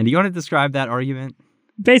box. And do you want to describe that argument?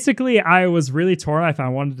 Basically, I was really torn if I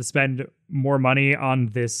wanted to spend more money on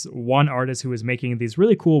this one artist who was making these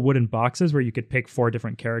really cool wooden boxes where you could pick 4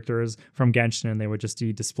 different characters from Genshin and they would just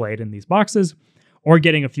be displayed in these boxes, or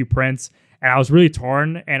getting a few prints. And I was really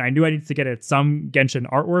torn and I knew I needed to get some Genshin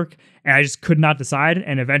artwork and I just could not decide.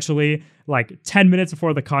 And eventually, like 10 minutes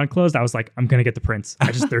before the con closed, I was like, I'm going to get the prints.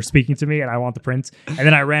 They're speaking to me and I want the prints. And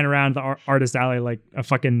then I ran around the artist alley like a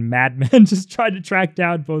fucking madman, just tried to track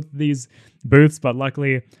down both these booths, but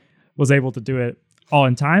luckily was able to do it all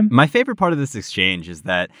in time. My favorite part of this exchange is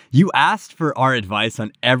that you asked for our advice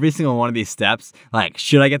on every single one of these steps. Like,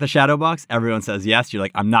 should I get the shadow box? Everyone says yes. You're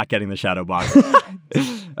like, I'm not getting the shadow box.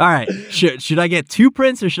 All right, should I get 2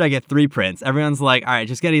 prints or should I get 3 prints? Everyone's like, all right,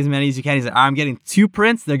 just get as many as you can. He's like, I'm getting 2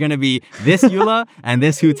 prints. They're going to be this Eula and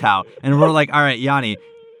this Hu Tao. And we're like, all right, Yanni,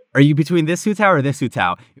 are you between this Hu Tao or this Hu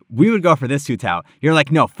Tao? We would go for this Hu Tao. You're like,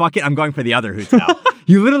 no, fuck it. I'm going for the other Hu Tao.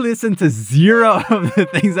 You literally listened to 0 of the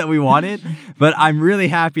things that we wanted, but I'm really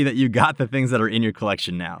happy that you got the things that are in your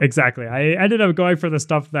collection now. Exactly. I ended up going for the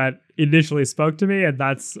stuff that initially spoke to me, and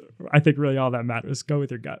that's, I think, really all that matters. Go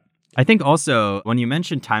with your gut. I think also, when you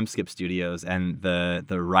mentioned Timeskip Studios and the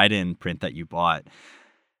Raiden print that you bought,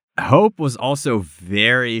 Hope was also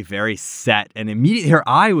very, very set, and her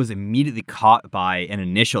eye was immediately caught by an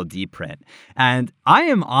Initial D print. And I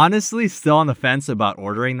am honestly still on the fence about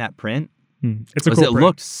ordering that print. It's a cool print. It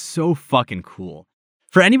looked so fucking cool.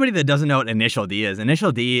 For anybody that doesn't know what Initial D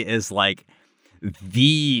is like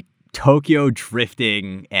the Tokyo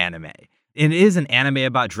drifting anime. It is an anime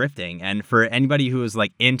about drifting, and for anybody who is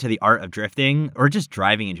like into the art of drifting or just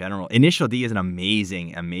driving in general, Initial D is an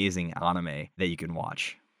amazing, amazing anime that you can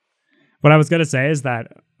watch. What I was going to say is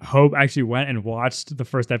that Hope actually went and watched the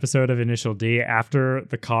first episode of Initial D after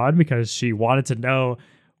the con because she wanted to know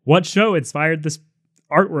what show inspired this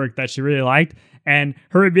artwork that she really liked. And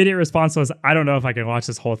her immediate response was, I don't know if I can watch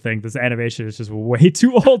this whole thing. This animation is just way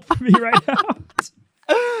too old for me right now.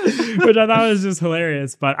 Which I thought was just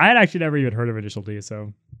hilarious. But I had actually never even heard of Initial D,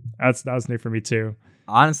 so that was new for me too.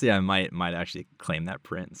 Honestly, I might actually claim that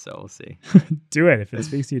print, so we'll see. Do it. If it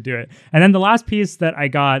speaks to you, do it. And then the last piece that I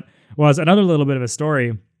got was another little bit of a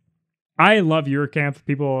story. I love Eurocamp.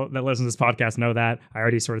 People that listen to this podcast know that. I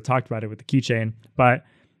already sort of talked about it with the keychain, but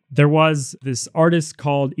there was this artist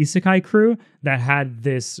called Isekai Crew that had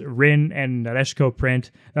this Rin and Nareshiko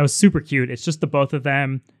print that was super cute. It's just the both of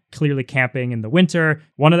them clearly camping in the winter.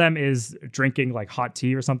 One of them is drinking like hot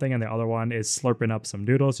tea or something, and the other one is slurping up some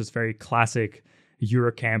noodles. Just very classic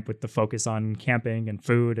Eurocamp with the focus on camping and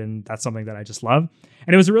food, and that's something that I just love.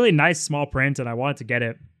 And it was a really nice small print, and I wanted to get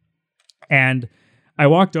it. And I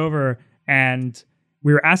walked over, and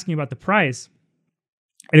we were asking about the price,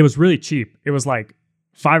 and it was really cheap. It was like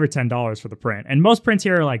 $5 or $10 for the print. And most prints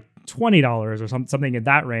here are like $20 or something in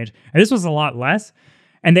that range. And this was a lot less.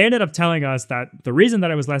 And they ended up telling us that the reason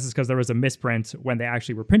that it was less is because there was a misprint when they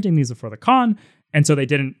actually were printing these before the con. And so they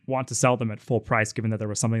didn't want to sell them at full price, given that there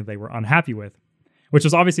was something they were unhappy with, which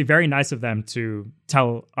was obviously very nice of them to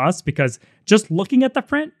tell us, because just looking at the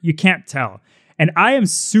print, you can't tell. And I am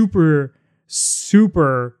super,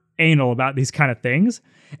 super anal about these kind of things.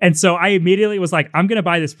 And so I immediately was like, I'm going to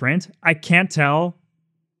buy this print. I can't tell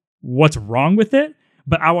what's wrong with it,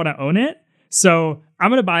 but I want to own it. So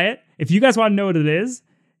I'm going to buy it. If you guys want to know what it is,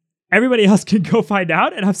 everybody else can go find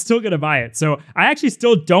out, and I'm still going to buy it. So I actually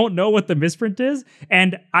still don't know what the misprint is.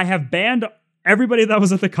 And I have banned everybody that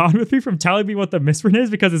was at the con with me from telling me what the misprint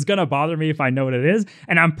is, because it's going to bother me if I know what it is.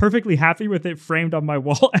 And I'm perfectly happy with it framed on my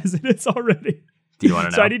wall as it is already. Do you want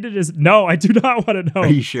to know? So I need to just, no, I do not want to know. Are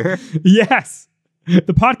you sure? Yes.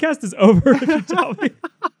 The podcast is over if you tell me.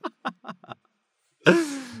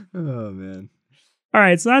 Oh, man. All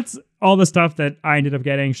right, so that's all the stuff that I ended up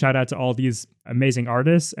getting. Shout out to all these amazing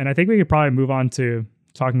artists. And I think we could probably move on to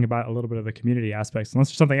talking about a little bit of the community aspects, unless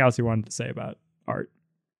there's something else you wanted to say about art.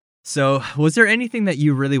 So was there anything that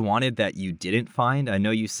you really wanted that you didn't find? I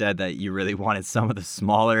know you said that you really wanted some of the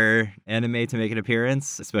smaller anime to make an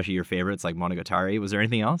appearance, especially your favorites like Monogatari. Was there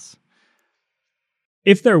anything else?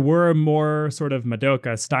 If there were more sort of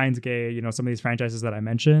Madoka, Steins Gate, some of these franchises that I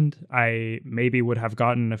mentioned, I maybe would have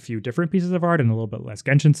gotten a few different pieces of art and a little bit less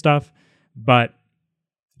Genshin stuff, but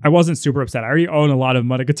I wasn't super upset. I already own a lot of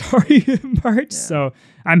Monogatari merch, so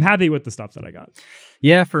I'm happy with the stuff that I got.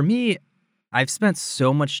 Yeah, for me, I've spent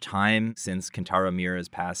so much time since Kentaro Miura's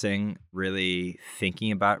passing really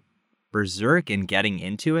thinking about Berserk and getting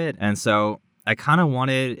into it, and so I kind of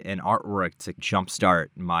wanted an artwork to jumpstart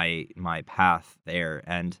my path there.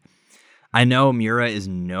 And I know Miura is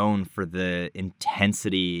known for the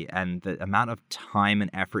intensity and the amount of time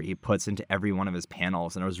and effort he puts into every one of his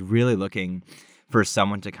panels. And I was really looking for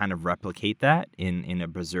someone to kind of replicate that in a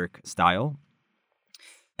Berserk style.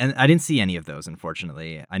 And I didn't see any of those,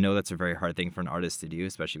 unfortunately. I know that's a very hard thing for an artist to do,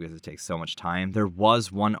 especially because it takes so much time. There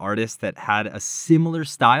was one artist that had a similar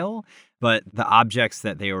style, but the objects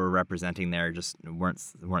that they were representing there just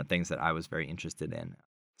weren't things that I was very interested in.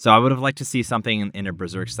 So I would have liked to see something in a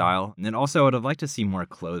Berserk style. And then also I would have liked to see more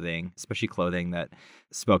clothing, especially clothing that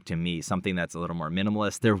spoke to me, something that's a little more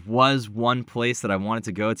minimalist. There was one place that I wanted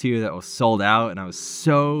to go to that was sold out, and I was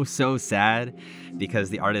so sad because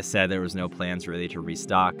the artist said there was no plans really to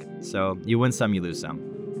restock. So you win some, you lose some.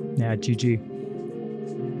 Yeah, GG.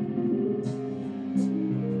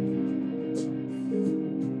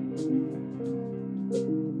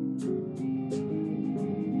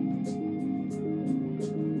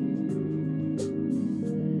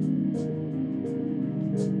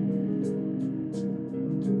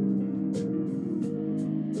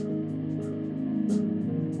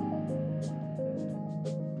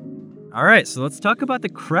 All right, so let's talk about the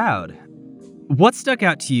crowd. What stuck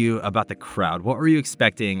out to you about the crowd? What were you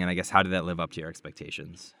expecting? And I guess how did that live up to your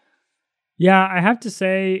expectations? Yeah, I have to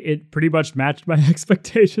say it pretty much matched my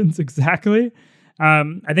expectations exactly.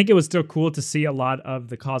 I think it was still cool to see a lot of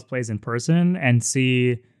the cosplays in person and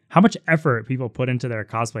see how much effort people put into their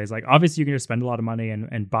cosplays. Like, obviously, you can just spend a lot of money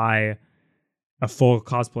and buy a full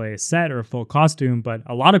cosplay set or a full costume, but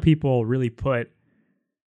a lot of people really put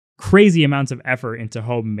crazy amounts of effort into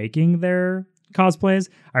home making their cosplays.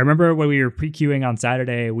 I remember when we were pre-queuing on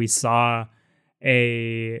Saturday, we saw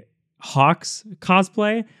a Hawks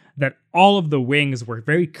cosplay that all of the wings were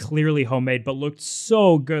very clearly homemade, but looked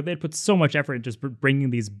so good. They'd put so much effort into just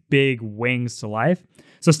bringing these big wings to life.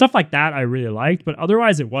 So stuff like that I really liked, but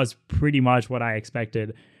otherwise it was pretty much what I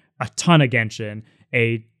expected a ton of Genshin,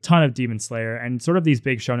 a ton of Demon Slayer, and sort of these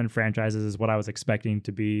big shonen franchises is what I was expecting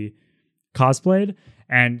to be cosplayed.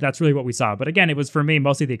 And that's really what we saw. But again, it was for me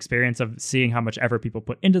mostly the experience of seeing how much effort people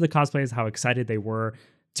put into the cosplays, how excited they were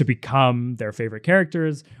to become their favorite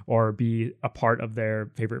characters or be a part of their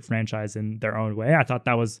favorite franchise in their own way. I thought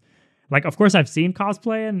that was like, of course, I've seen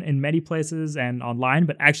cosplay in many places and online,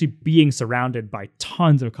 but actually being surrounded by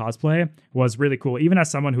tons of cosplay was really cool. Even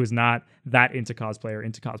as someone who's not that into cosplay or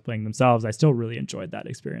into cosplaying themselves, I still really enjoyed that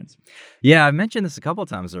experience. Yeah, I've mentioned this a couple of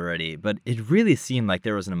times already, but it really seemed like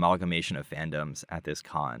there was an amalgamation of fandoms at this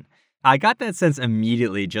con. I got that sense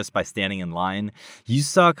immediately just by standing in line. You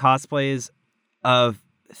saw cosplays of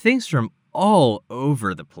things from all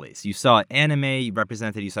over the place. You saw anime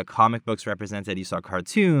represented, you saw comic books represented, you saw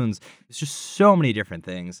cartoons. It's just so many different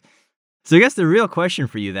things. So I guess the real question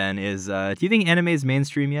for you then is, do you think anime is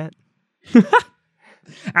mainstream yet?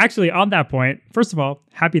 Actually, on that point, first of all,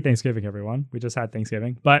 happy Thanksgiving, everyone. We just had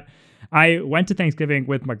Thanksgiving. But I went to Thanksgiving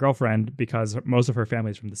with my girlfriend because most of her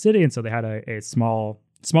family is from the city. And so they had a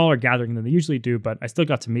smaller gathering than they usually do. But I still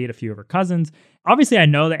got to meet a few of her cousins. Obviously, I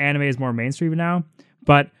know that anime is more mainstream now.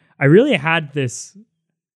 But I really had this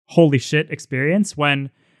holy shit experience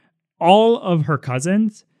when all of her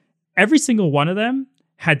cousins, every single one of them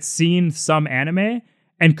had seen some anime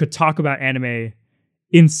and could talk about anime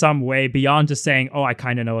in some way beyond just saying, oh, I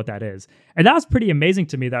kind of know what that is. And that was pretty amazing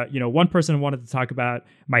to me that, one person wanted to talk about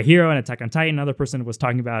My Hero and Attack on Titan. Another person was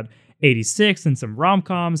talking about 86 and some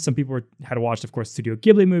rom-coms. Some people had watched, of course, Studio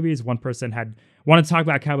Ghibli movies. One person had wanted to talk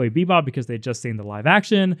about Cowboy Bebop because they'd just seen the live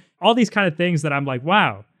action. All these kind of things that I'm like,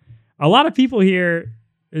 wow, a lot of people here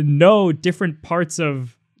know different parts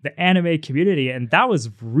of the anime community, and that was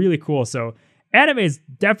really cool. So anime is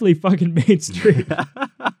definitely fucking mainstream.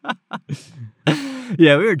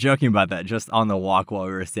 Yeah, we were joking about that just on the walk while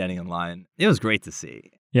we were standing in line. It was great to see.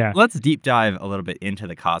 Yeah. Let's deep dive a little bit into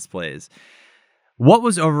the cosplays. What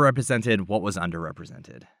was overrepresented? What was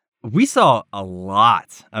underrepresented? We saw a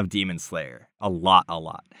lot of Demon Slayer. A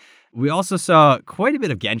lot. We also saw quite a bit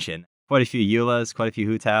of Genshin. Quite a few Eulas, quite a few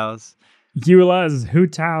Hu Taos. Eulas, Hu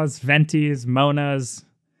Taos, Ventis, Monas,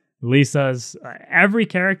 Lisas. Every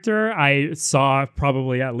character I saw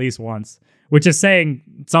probably at least once, which is saying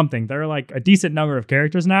something. There are like a decent number of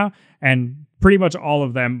characters now, and pretty much all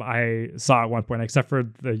of them I saw at one point, except for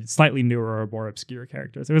the slightly newer or more obscure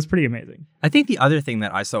characters. It was pretty amazing. I think the other thing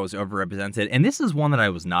that I saw was overrepresented, and this is one that I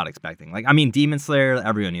was not expecting. Demon Slayer,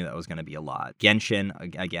 everyone knew that was going to be a lot. Genshin,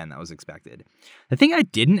 again, that was expected. The thing I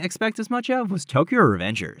didn't expect as much of was Tokyo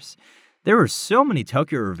Revengers. There were so many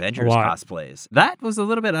Tokyo Revengers cosplays. That was a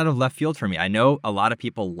little bit out of left field for me. I know a lot of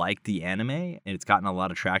people like the anime, and it's gotten a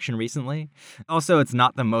lot of traction recently. Also, it's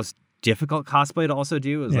not the most difficult cosplay to also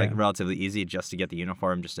do. It was relatively easy just to get the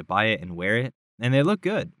uniform, just to buy it and wear it. And they look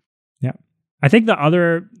good. Yeah. I think the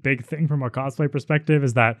other big thing from a cosplay perspective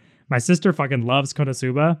is that my sister fucking loves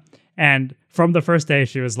Konosuba. And from the first day,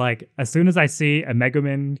 she was like, as soon as I see a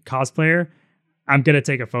Megumin cosplayer, I'm going to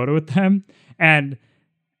take a photo with them. And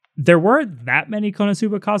there weren't that many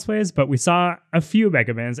Konosuba cosplays, but we saw a few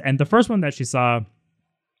Megumins. And the first one that she saw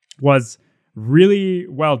was really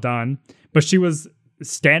well done, but she was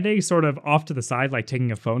standing sort of off to the side, like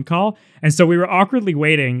taking a phone call. And so we were awkwardly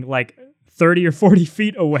waiting like 30 or 40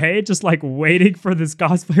 feet away, just like waiting for this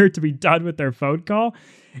cosplayer to be done with their phone call.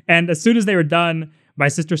 And as soon as they were done, my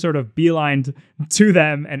sister sort of beelined to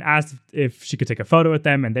them and asked if she could take a photo with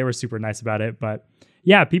them. And they were super nice about it. But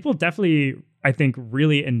yeah, people definitely, I think,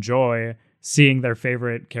 really enjoy seeing their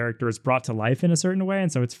favorite characters brought to life in a certain way.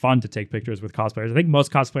 And so it's fun to take pictures with cosplayers. I think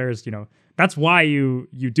most cosplayers, that's why you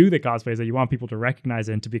do the cosplays, that you want people to recognize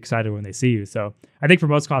it and to be excited when they see you. So I think for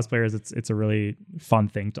most cosplayers, it's a really fun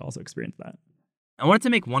thing to also experience that. I wanted to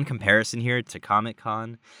make one comparison here to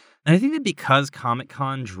Comic-Con. And I think that because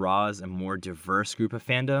Comic-Con draws a more diverse group of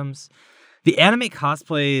fandoms, the anime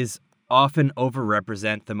cosplays often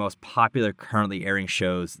overrepresent the most popular currently airing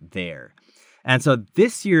shows there. And so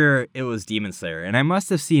this year, it was Demon Slayer, and I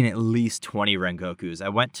must have seen at least 20 Rengokus. I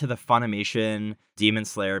went to the Funimation Demon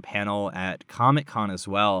Slayer panel at Comic-Con as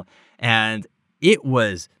well, and it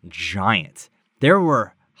was giant. There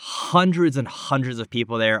were hundreds and hundreds of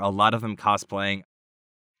people there, a lot of them cosplaying.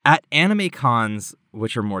 At anime cons,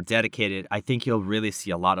 which are more dedicated, I think you'll really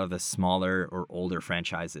see a lot of the smaller or older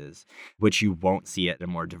franchises, which you won't see at a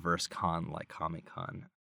more diverse con like Comic-Con.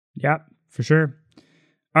 Yeah, for sure.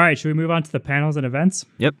 All right, should we move on to the panels and events?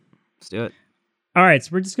 Yep, let's do it. All right,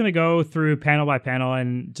 so we're just going to go through panel by panel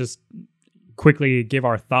and just quickly give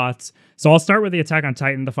our thoughts. So I'll start with the Attack on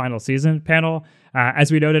Titan, the final season panel.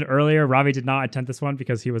 As we noted earlier, Ravi did not attend this one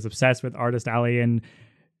because he was obsessed with Artist Alley and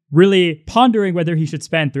really pondering whether he should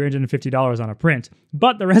spend $350 on a print.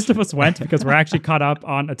 But the rest of us went because we're actually caught up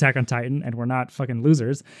on Attack on Titan and we're not fucking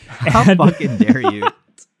losers. How fucking dare you?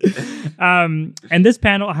 And this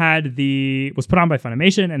panel was put on by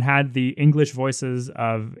Funimation and had the English voices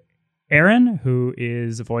of Eren, who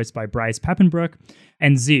is voiced by Bryce Papenbrook,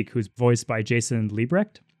 and Zeke, who's voiced by Jason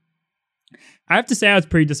Liebrecht. I have to say I was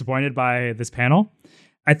pretty disappointed by this panel.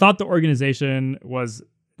 I thought the organization was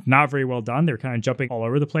not very well done. They were kind of jumping all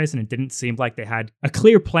over the place, and it didn't seem like they had a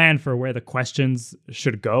clear plan for where the questions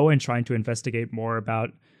should go and trying to investigate more about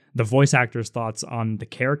the voice actors' thoughts on the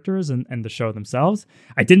characters and the show themselves.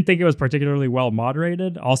 I didn't think it was particularly well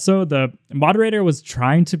moderated. Also, the moderator was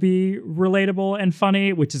trying to be relatable and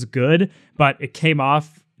funny, which is good, but it came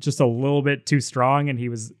off just a little bit too strong, and he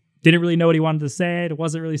didn't really know what he wanted to say. It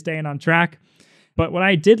wasn't really staying on track. But what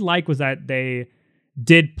I did like was that they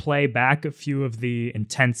did play back a few of the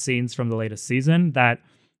intense scenes from the latest season that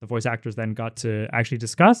the voice actors then got to actually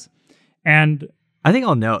discuss. And I think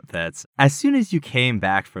I'll note that as soon as you came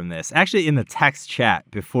back from this, actually in the text chat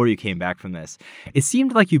before you came back from this, it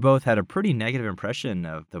seemed like you both had a pretty negative impression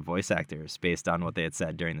of the voice actors based on what they had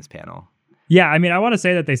said during this panel. Yeah, I mean, I want to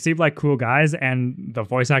say that they seem like cool guys and the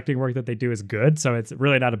voice acting work that they do is good. So it's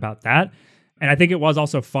really not about that. And I think it was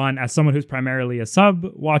also fun as someone who's primarily a sub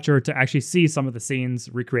watcher to actually see some of the scenes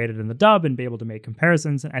recreated in the dub and be able to make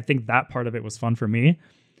comparisons. And I think that part of it was fun for me.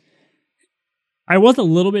 I was a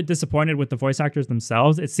little bit disappointed with the voice actors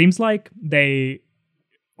themselves. It seems like they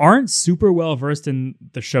aren't super well versed in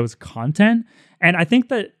the show's content. And I think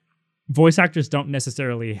that voice actors don't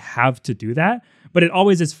necessarily have to do that, but it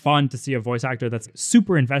always is fun to see a voice actor that's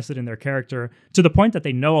super invested in their character to the point that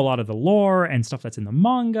they know a lot of the lore and stuff that's in the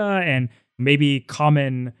manga and maybe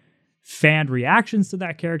common fan reactions to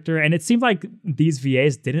that character. And it seemed like these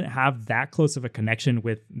VAs didn't have that close of a connection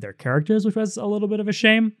with their characters, which was a little bit of a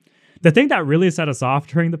shame. The thing that really set us off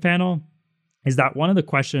during the panel is that one of the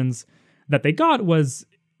questions that they got was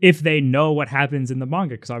if they know what happens in the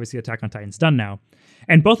manga, because obviously Attack on Titan's done now.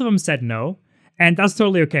 And both of them said no. And that's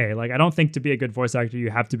totally okay. Like, I don't think to be a good voice actor, you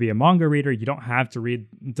have to be a manga reader. You don't have to read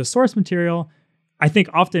the source material. I think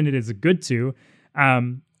often it is good to.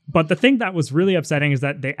 But the thing that was really upsetting is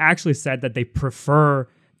that they actually said that they prefer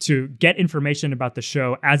to get information about the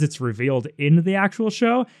show as it's revealed in the actual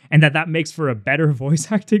show, and that makes for a better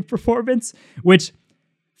voice acting performance, which,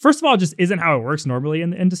 first of all, just isn't how it works normally in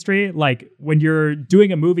the industry. Like, when you're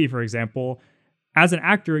doing a movie, for example, as an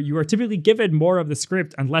actor, you are typically given more of the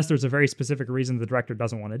script unless there's a very specific reason the director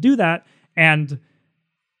doesn't want to do that. And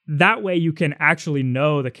that way you can actually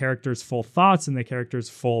know the character's full thoughts and the character's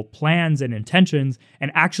full plans and intentions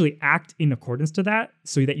and actually act in accordance to that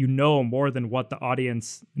so that you know more than what the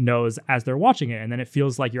audience knows as they're watching it. And then it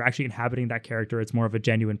feels like you're actually inhabiting that character. It's more of a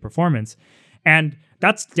genuine performance. And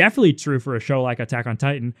that's definitely true for a show like Attack on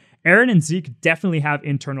Titan. Eren and Zeke definitely have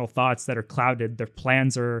internal thoughts that are clouded. Their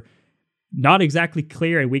plans are not exactly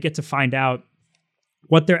clear, and we get to find out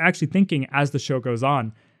what they're actually thinking as the show goes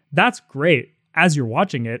on. That's great as you're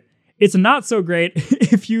watching it. It's not so great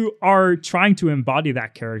if you are trying to embody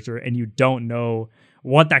that character and you don't know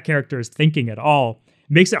what that character is thinking at all.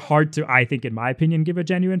 It makes it hard to, I think, in my opinion, give a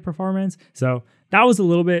genuine performance. So that was a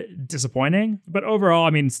little bit disappointing. But overall, I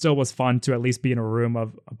mean, it still was fun to at least be in a room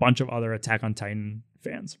of a bunch of other Attack on Titan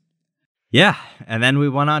fans. Yeah, and then we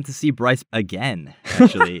went on to see Bryce again,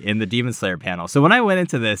 actually, in the Demon Slayer panel. So when I went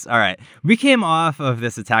into this, all right, we came off of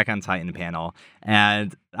this Attack on Titan panel,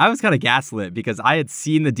 and I was kind of gaslit because I had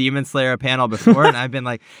seen the Demon Slayer panel before, and I've been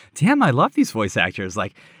like, damn, I love these voice actors.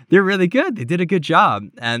 Like, they're really good. They did a good job.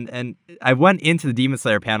 And I went into the Demon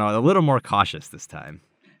Slayer panel a little more cautious this time.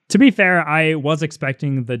 To be fair, I was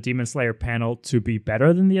expecting the Demon Slayer panel to be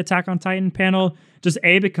better than the Attack on Titan panel. Just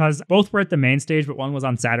because both were at the main stage, but one was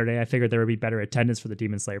on Saturday. I figured there would be better attendance for the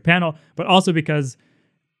Demon Slayer panel, but also because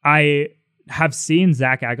I have seen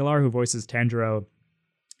Zach Aguilar, who voices Tanjiro,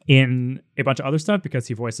 in a bunch of other stuff because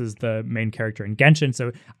he voices the main character in Genshin.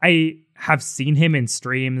 So I have seen him in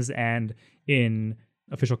streams and in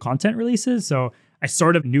official content releases. So I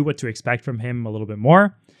sort of knew what to expect from him a little bit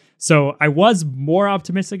more. So I was more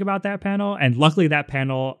optimistic about that panel. And luckily that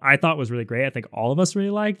panel I thought was really great. I think all of us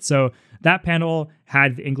really liked. So that panel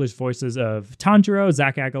had the English voices of Tanjiro,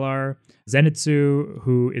 Zach Aguilar, Zenitsu,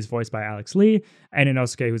 who is voiced by Alex Lee, and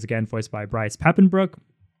Inosuke, who's again voiced by Bryce Papenbrook.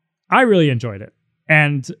 I really enjoyed it.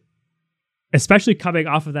 And especially coming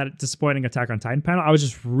off of that disappointing Attack on Titan panel, I was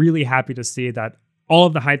just really happy to see that all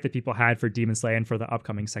of the hype that people had for Demon Slayer and for the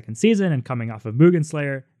upcoming second season and coming off of Mugen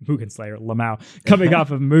Slayer, Lamau, coming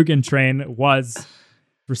off of Mugen Train was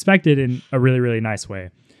respected in a really, really nice way.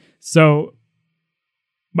 So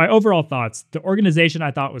my overall thoughts, the organization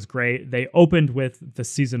I thought was great. They opened with the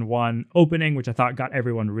season 1 opening, which I thought got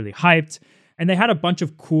everyone really hyped. And they had a bunch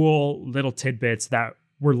of cool little tidbits that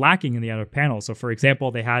were lacking in the other panels. So for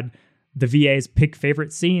example, they had the VAs pick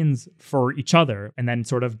favorite scenes for each other and then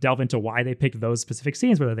sort of delve into why they picked those specific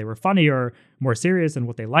scenes, whether they were funny or more serious and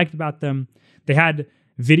what they liked about them. They had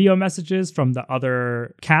video messages from the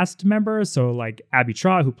other cast members. So like Abby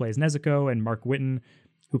Tra, who plays Nezuko, and Mark Witten,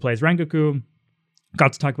 who plays Rengoku,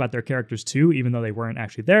 got to talk about their characters too, even though they weren't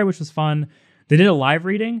actually there, which was fun. They did a live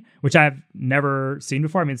reading, which I've never seen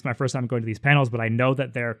before. I mean, it's my first time going to these panels, but I know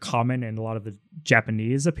that they're common in a lot of the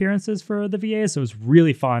Japanese appearances for the VAs. So it was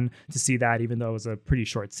really fun to see that, even though it was a pretty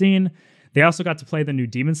short scene. They also got to play the new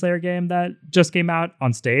Demon Slayer game that just came out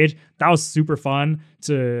on stage. That was super fun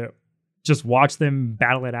to just watch them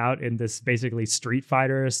battle it out in this basically Street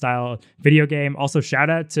Fighter style video game. Also, shout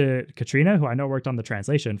out to Katrina, who I know worked on the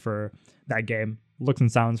translation for that game. Looks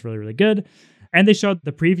and sounds really, really good. And they showed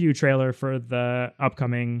the preview trailer for the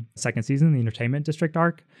upcoming second season, the Entertainment District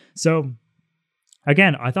arc. So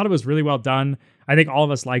again, I thought it was really well done. I think all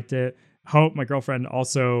of us liked it. Hope, my girlfriend,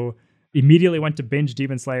 also immediately went to binge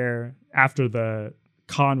Demon Slayer after the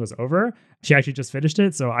con was over. She actually just finished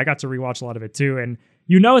it, so I got to rewatch a lot of it too. And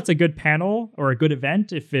you know it's a good panel or a good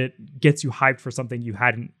event if it gets you hyped for something you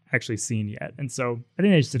hadn't actually seen yet. And so I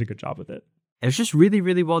think they just did a good job with it. It was just really,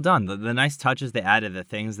 really well done. The nice touches they added, the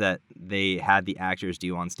things that they had the actors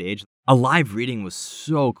do on stage. A live reading was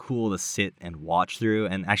so cool to sit and watch through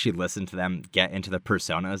and actually listen to them get into the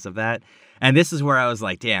personas of that. And this is where I was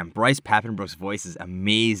like, damn, Bryce Papenbrook's voice is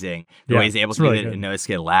amazing. The way he's able to get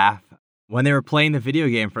Inosuke laugh. When they were playing the video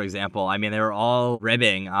game, for example, I mean, they were all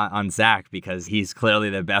ribbing on Zach because he's clearly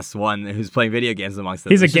the best one who's playing video games amongst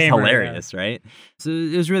them. He's it's a gamer, hilarious, right? So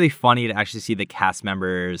it was really funny to actually see the cast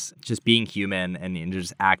members just being human and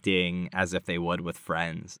just acting as if they would with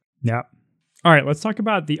friends. Yeah. All right, let's talk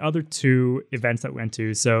about the other two events that we went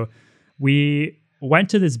to. So we went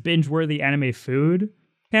to this binge-worthy anime food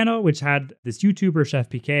panel, which had this YouTuber, Chef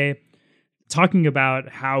PK, talking about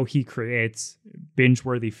how he creates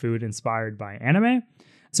binge-worthy food inspired by anime.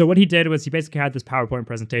 So what he did was he basically had this PowerPoint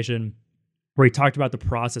presentation where he talked about the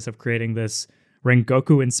process of creating this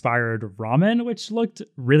Rengoku-inspired ramen, which looked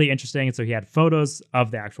really interesting. And so he had photos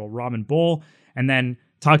of the actual ramen bowl and then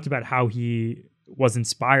talked about how he was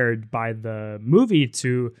inspired by the movie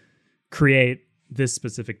to create this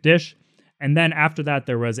specific dish. And then after that,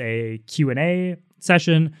 there was a Q&A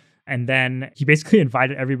session. And then he basically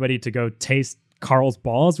invited everybody to go taste Carl's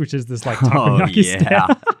balls, which is this like takoyaki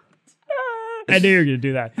stand. I knew you were going to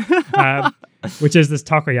do that. Which is this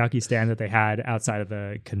takoyaki stand that they had outside of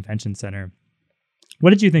the convention center.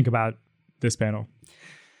 What did you think about this panel?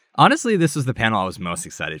 Honestly, this was the panel I was most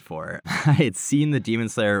excited for. I had seen the Demon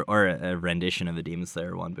Slayer or a rendition of the Demon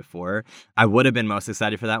Slayer one before. I would have been most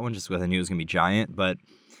excited for that one just because I knew it was going to be giant, but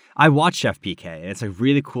I watched Chef PK, and it's like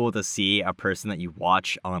really cool to see a person that you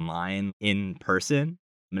watch online in person.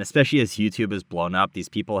 I mean, especially as YouTube has blown up, these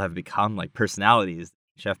people have become like personalities.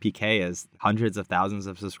 Chef PK has hundreds of thousands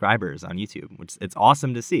of subscribers on YouTube, which it's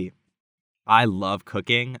awesome to see. I love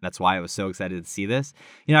cooking. That's why I was so excited to see this.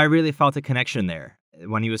 You know, I really felt a connection there.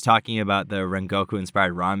 When he was talking about the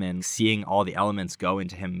Rengoku-inspired ramen, seeing all the elements go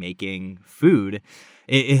into him making food,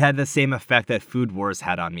 it had the same effect that Food Wars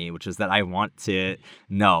had on me, which is that I want to...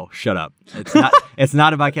 No, shut up. It's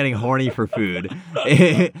not about getting horny for food.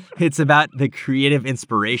 It's about the creative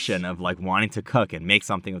inspiration of like wanting to cook and make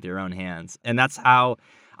something with your own hands. And that's how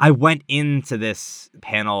I went into this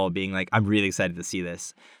panel being like, I'm really excited to see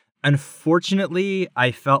this. Unfortunately,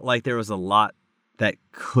 I felt like there was a lot that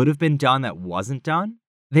could have been done that wasn't done.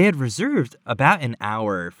 They had reserved about an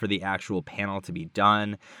hour for the actual panel to be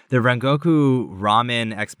done. The Rengoku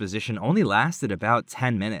ramen exposition only lasted about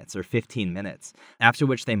 10 minutes or 15 minutes, after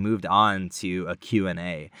which they moved on to a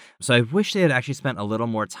Q&A. So I wish they had actually spent a little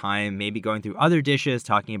more time maybe going through other dishes,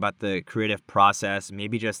 talking about the creative process,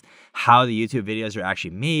 maybe just how the YouTube videos are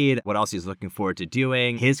actually made, what else he's looking forward to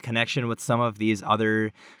doing, his connection with some of these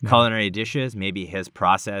other culinary dishes, maybe his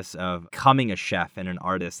process of becoming a chef and an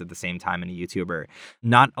artist at the same time and a YouTuber.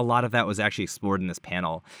 Not a lot of that was actually explored in this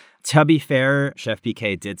panel. To be fair, Chef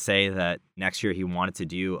PK did say that next year he wanted to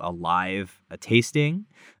do a tasting.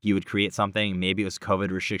 He would create something. Maybe it was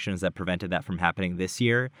COVID restrictions that prevented that from happening this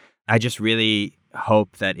year. I just really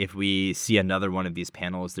hope that if we see another one of these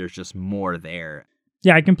panels, there's just more there.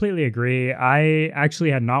 Yeah, I completely agree. I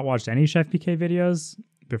actually had not watched any Chef PK videos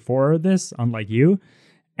before this, unlike you.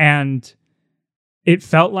 And it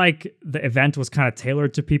felt like the event was kind of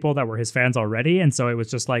tailored to people that were his fans already. And so it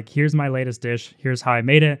was just like, here's my latest dish. Here's how I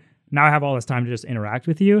made it. now I have all this time to just interact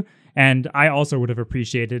with you. And I also would have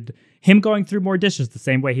appreciated him going through more dishes the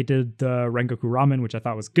same way he did the Rengoku ramen, which I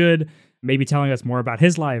thought was good. Maybe telling us more about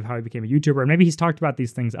his life, how he became a YouTuber. And maybe he's talked about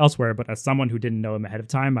these things elsewhere, but as someone who didn't know him ahead of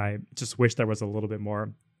time, I just wish there was a little bit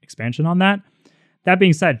more expansion on that. That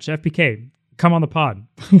being said, Chef PK, come on the pod.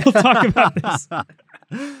 We'll talk about this.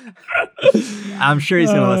 I'm sure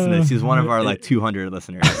he's going to listen to this. He's one of our 200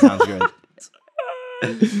 listeners. Sounds good.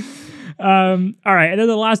 All right. And then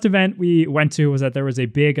the last event we went to was that there was a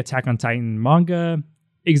big Attack on Titan manga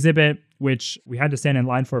exhibit, which we had to stand in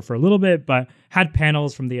line for a little bit, but had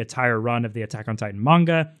panels from the entire run of the Attack on Titan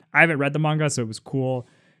manga. I haven't read the manga, so it was cool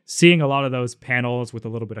seeing a lot of those panels with a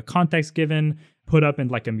little bit of context given, put up in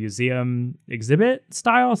like a museum exhibit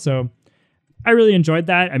style. So I really enjoyed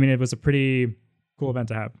that. I mean, it was a pretty cool event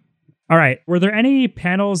to have. All right. Were there any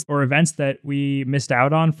panels or events that we missed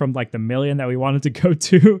out on from like the million that we wanted to go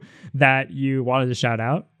to that you wanted to shout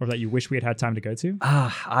out or that you wish we had time to go to?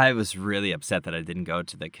 I was really upset that I didn't go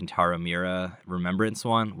to the Kentaro Miura Remembrance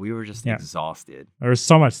one. We were just exhausted. There was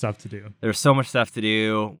so much stuff to do. There was so much stuff to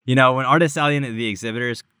do. You know, when Artist Alley and the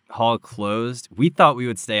exhibitors hall closed, we thought we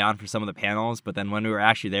would stay on for some of the panels, but then when we were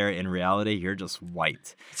actually there in reality, you're just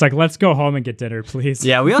wiped. It's like, let's go home and get dinner, please.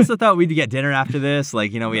 Yeah, we also thought we'd get dinner after this.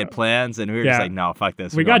 Like, we had plans and we were just like, no, fuck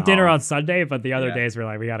this. We got dinner on Sunday, but the other days we're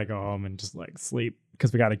like, we got to go home and just like sleep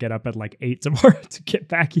because we got to get up at like 8 tomorrow to get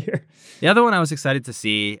back here. The other one I was excited to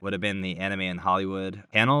see would have been the Anime in Hollywood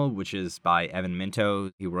panel, which is by Evan Minto.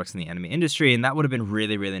 He works in the anime industry, and that would have been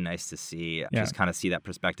really, really nice to see, just kind of see that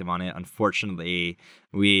perspective on it. Unfortunately,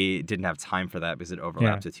 we didn't have time for that because it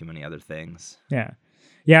overlapped with too many other things.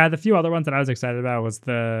 Yeah, the few other ones that I was excited about was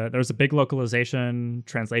there was a big localization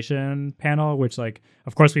translation panel, which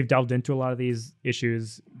of course we've delved into a lot of these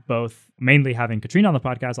issues, both mainly having Katrina on the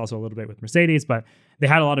podcast, also a little bit with Mercedes, but they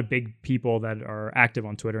had a lot of big people that are active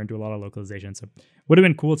on Twitter and do a lot of localization. So would have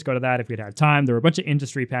been cool to go to that if we'd had time. There were a bunch of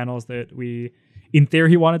industry panels that we, in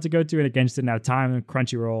theory, wanted to go to, and again, just didn't have time.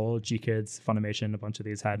 Crunchyroll, GKids, Funimation, a bunch of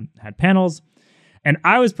these had panels. And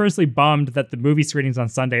I was personally bummed that the movie screenings on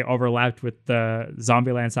Sunday overlapped with the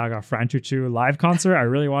Zombieland Saga Franchuchu live concert. I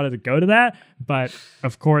really wanted to go to that, but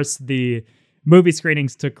of course the movie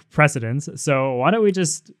screenings took precedence. So why don't we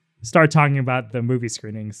just start talking about the movie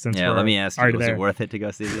screenings? Since let me ask you, was it worth it to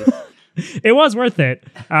go see this? It was worth it.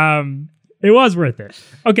 It was worth it.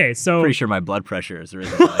 Okay, so pretty sure my blood pressure has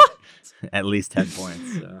risen at least 10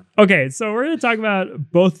 points. So. Okay, so we're going to talk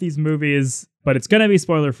about both these movies, but it's going to be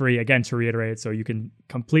spoiler free, again, to reiterate, so you can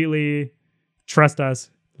completely trust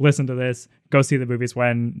us, listen to this, go see the movies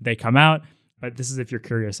when they come out. But this is if you're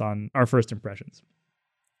curious on our first impressions.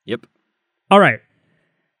 Yep. All right.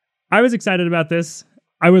 I was excited about this.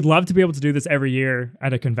 I would love to be able to do this every year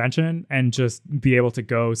at a convention and just be able to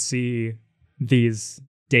go see these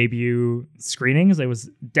debut screenings. It was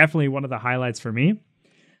definitely one of the highlights for me.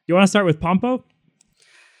 You want to start with Pompo?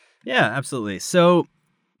 Yeah, absolutely. So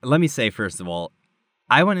let me say, first of all,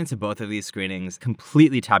 I went into both of these screenings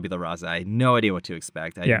completely tabula rasa. I had no idea what to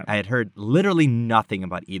expect. I had heard literally nothing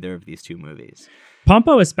about either of these two movies.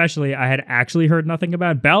 Pompo especially, I had actually heard nothing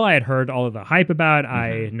about. Belle, I had heard all of the hype about.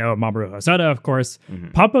 I know Mamoru Hosoda, of course.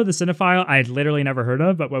 Pompo the Cinephile, I had literally never heard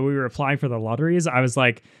of, but when we were applying for the lotteries, I was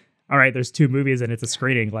like, all right, there's two movies and it's a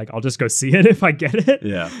screening. Like, I'll just go see it if I get it.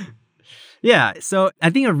 Yeah, so I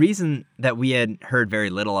think a reason that we had heard very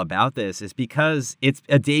little about this is because it's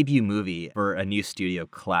a debut movie for a new studio,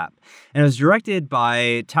 Clap. And it was directed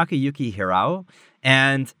by Takayuki Hirao.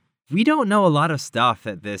 And we don't know a lot of stuff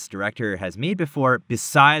that this director has made before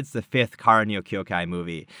besides the fifth Kara no Kyokai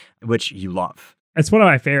movie, which you love. It's one of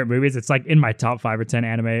my favorite movies. It's like in my top 5 or 10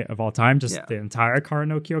 anime of all time, just the entire Kara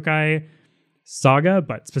no Kyokai saga.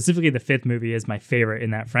 But specifically the fifth movie is my favorite in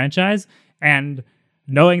that franchise. And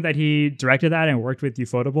knowing that he directed that and worked with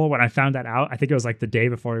Ufotable, when I found that out, I think it was like the day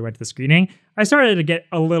before we went to the screening, I started to get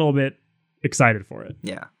a little bit excited for it.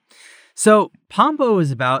 Yeah. So Pompo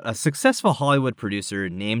is about a successful Hollywood producer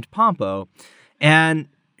named Pompo, and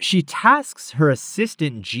she tasks her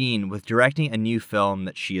assistant Jean with directing a new film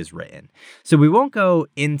that she has written. So we won't go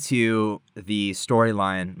into the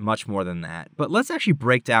storyline much more than that, but let's actually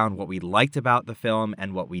break down what we liked about the film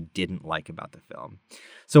and what we didn't like about the film.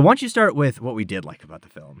 So why don't you start with what we did like about the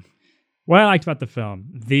film? What I liked about the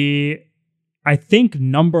film, I think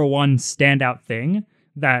number one standout thing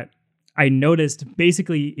that I noticed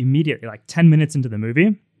basically immediately, like 10 minutes into the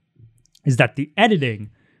movie, is that the editing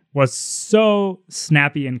was so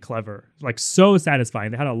snappy and clever, like so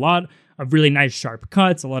satisfying. They had a lot of really nice sharp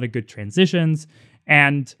cuts, a lot of good transitions,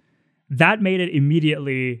 and that made it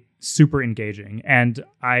immediately super engaging. And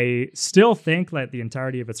I still think that the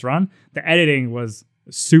entirety of its run, the editing was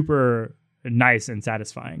super nice and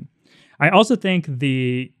satisfying. I also think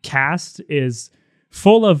the cast is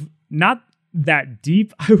full of not that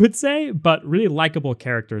deep, I would say, but really likable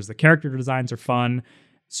characters. The character designs are fun,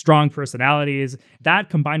 strong personalities. That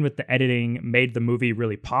combined with the editing made the movie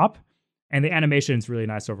really pop, and the animation is really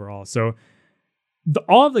nice overall. So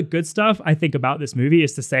all of the good stuff I think about this movie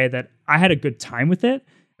is to say that I had a good time with it,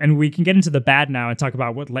 and we can get into the bad now and talk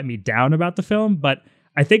about what let me down about the film. But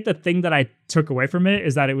I think the thing that I took away from it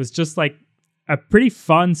is that it was just like a pretty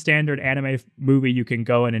fun standard anime movie you can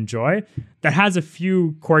go and enjoy that has a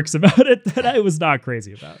few quirks about it that I was not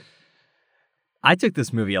crazy about. I took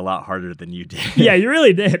this movie a lot harder than you did. Yeah, you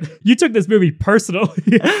really did. You took this movie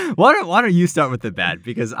personally. Why don't you start with the bad?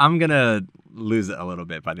 Because I'm going to lose it a little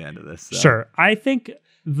bit by the end of this. So. Sure. I think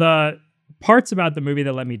the parts about the movie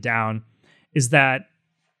that let me down is that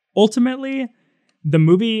ultimately the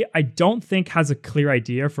movie, I don't think has a clear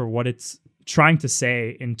idea for what it's trying to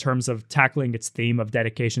say in terms of tackling its theme of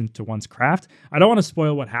dedication to one's craft. I don't want to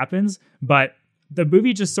spoil what happens, but the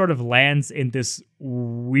movie just sort of lands in this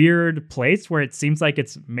weird place where it seems like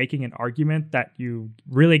it's making an argument that you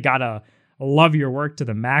really gotta love your work to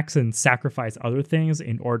the max and sacrifice other things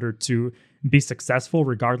in order to be successful,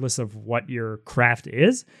 regardless of what your craft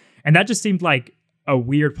is. And that just seemed like a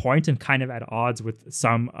weird point and kind of at odds with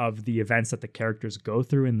some of the events that the characters go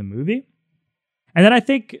through in the movie. And then I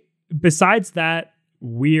think besides that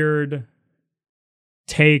weird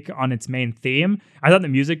take on its main theme, I thought the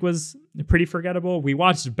music was pretty forgettable. We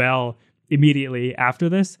watched Belle immediately after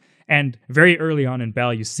this, and very early on in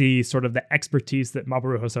Belle, you see sort of the expertise that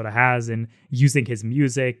Mamoru Hosoda has in using his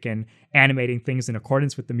music and animating things in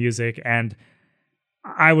accordance with the music. And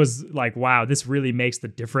I was like, wow, this really makes the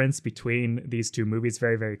difference between these two movies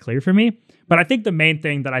very, very clear for me. But I think the main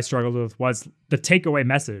thing that I struggled with was the takeaway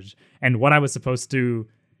message and what I was supposed to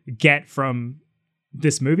get from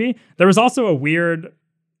this movie. There was also a weird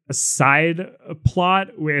side plot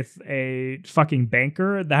with a fucking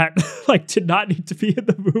banker that like did not need to be in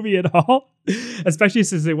the movie at all, especially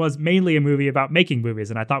since it was mainly a movie about making movies.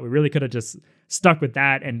 And I thought we really could have just stuck with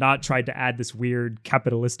that and not tried to add this weird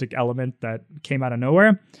capitalistic element that came out of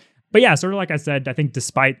nowhere. But yeah, sort of like I said, I think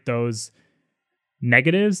despite those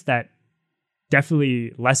negatives that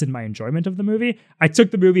definitely lessened my enjoyment of the movie, I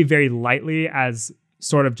took the movie very lightly as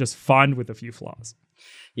sort of just fun with a few flaws.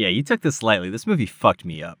 Yeah, you took this lightly. This movie fucked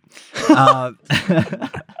me up.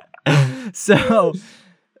 So,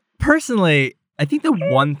 personally, I think the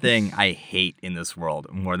one thing I hate in this world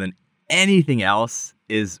more than anything else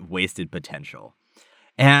is wasted potential.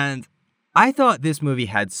 And I thought this movie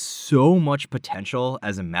had so much potential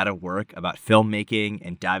as a meta work about filmmaking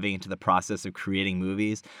and diving into the process of creating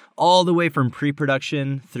movies, all the way from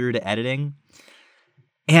pre-production through to editing.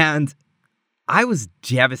 And I was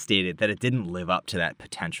devastated that it didn't live up to that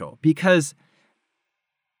potential, because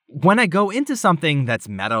when I go into something that's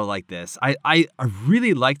meta like this, I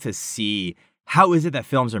really like to see how is it that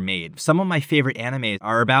films are made. Some of my favorite animes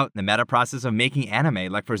are about the meta process of making anime.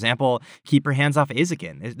 Like, for example, Keep Your Hands Off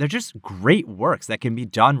Eizouken. They're just great works that can be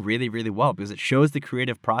done really, really well because it shows the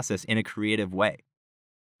creative process in a creative way.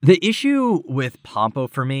 The issue with Pompo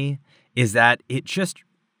for me is that it just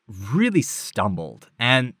really stumbled.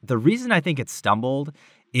 And the reason I think it stumbled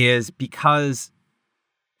is because,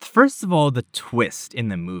 first of all, the twist in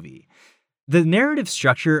the movie. The narrative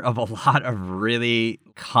structure of a lot of really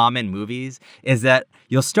common movies is that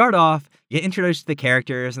you'll start off, get introduced to the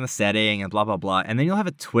characters and the setting and blah, blah, blah. And then you'll have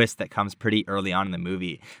a twist that comes pretty early on in the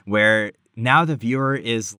movie where now the viewer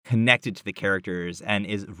is connected to the characters and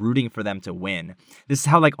is rooting for them to win. This is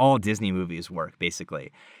how like all Disney movies work,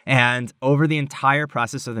 basically. And over the entire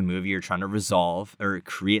process of the movie, you're trying to resolve or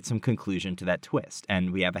create some conclusion to that twist.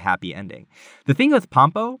 And we have a happy ending. The thing with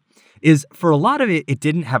Pompo is for a lot of it, it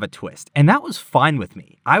didn't have a twist. And that was fine with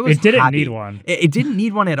me. It didn't need one. It didn't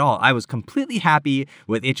need one at all. I was completely happy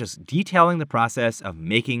with it just detailing the process of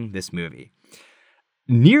making this movie.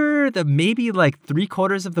 Near the maybe like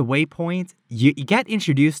 3/4 of the way point, you get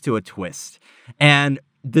introduced to a twist. And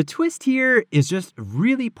the twist here is just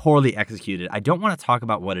really poorly executed. I don't want to talk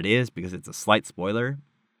about what it is because it's a slight spoiler.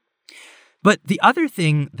 But the other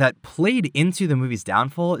thing that played into the movie's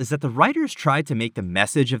downfall is that the writers tried to make the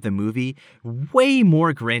message of the movie way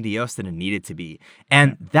more grandiose than it needed to be.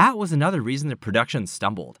 And that was another reason the production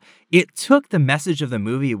stumbled. It took the message of the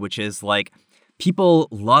movie, which is like, people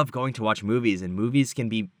love going to watch movies and movies can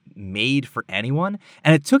be made for anyone.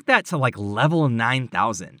 And it took that to like level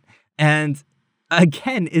 9,000. And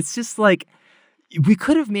again, it's just like, We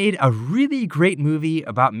could have made a really great movie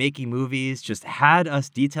about making movies, just had us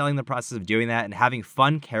detailing the process of doing that and having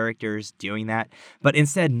fun characters doing that. But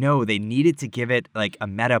instead, no, they needed to give it like a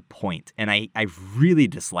meta point. And I really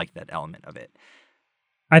disliked that element of it.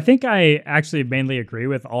 I think I actually mainly agree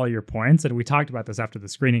with all your points. And we talked about this after the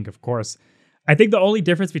screening, of course. I think the only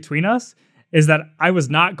difference between us is that I was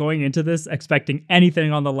not going into this expecting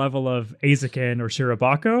anything on the level of Eizouken or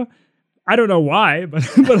Shirobako. I don't know why,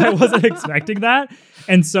 but I wasn't expecting that.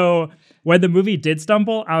 And so when the movie did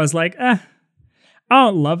stumble, I was like, I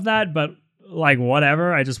don't love that, but like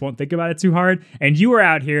whatever. I just won't think about it too hard. And you were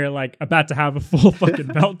out here like about to have a full fucking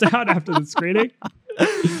meltdown after the screening.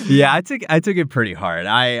 Yeah, I took it pretty hard.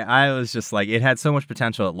 I was just like, it had so much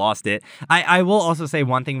potential, it lost it. I will also say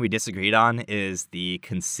one thing we disagreed on is the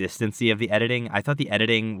consistency of the editing. I thought the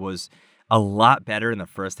editing was a lot better in the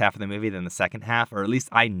first half of the movie than the second half, or at least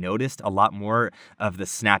I noticed a lot more of the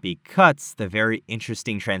snappy cuts, the very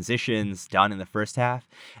interesting transitions done in the first half.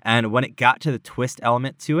 And when it got to the twist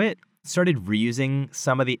element to it, started reusing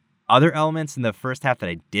some of the other elements in the first half that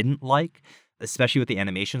I didn't like, especially with the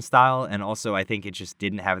animation style. And also, I think it just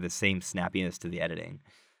didn't have the same snappiness to the editing.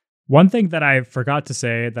 One thing that I forgot to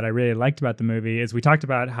say that I really liked about the movie is we talked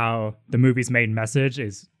about how the movie's main message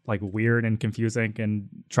is like weird and confusing and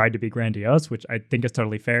tried to be grandiose, which I think is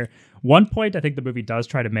totally fair. One point I think the movie does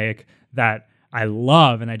try to make that I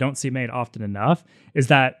love and I don't see made often enough is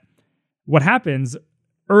that what happens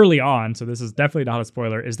early on, so this is definitely not a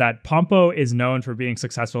spoiler, is that Pompo is known for being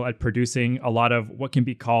successful at producing a lot of what can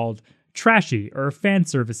be called trashy or fan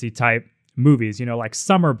servicey type movies, you know, like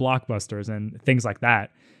summer blockbusters and things like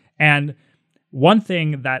that. And one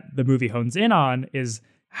thing that the movie hones in on is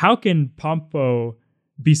how can Pompo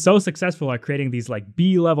be so successful at creating these like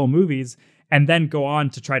B-level movies and then go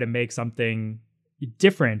on to try to make something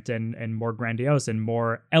different and more grandiose and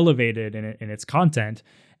more elevated in its content.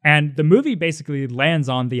 And the movie basically lands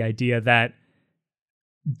on the idea that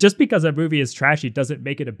just because a movie is trashy doesn't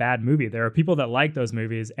make it a bad movie. There are people that like those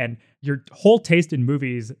movies, and your whole taste in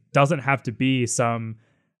movies doesn't have to be some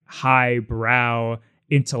highbrow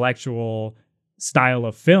intellectual style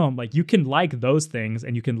of film. Like you can like those things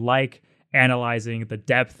and you can like analyzing the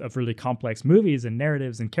depth of really complex movies and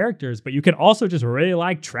narratives and characters, but you can also just really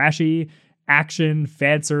like trashy action,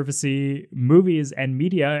 fan servicey movies and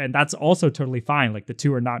media, and that's also totally fine. Like the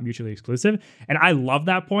two are not mutually exclusive. And I love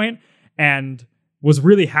that point and was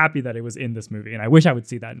really happy that it was in this movie. And I wish I would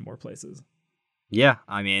see that in more places. Yeah,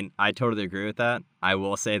 I mean, I totally agree with that. I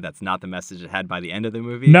will say that's not the message it had by the end of the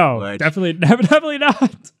movie. No, definitely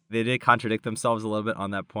not. They did contradict themselves a little bit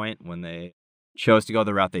on that point when they chose to go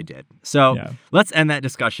the route they did. So Let's end that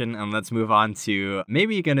discussion and let's move on to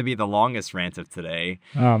maybe going to be the longest rant of today.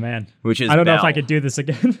 Oh, man. Which is I don't know Belle. if I could do this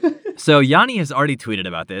again. So Yanni has already tweeted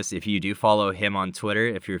about this. If you do follow him on Twitter,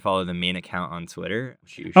 if you follow the main account on Twitter,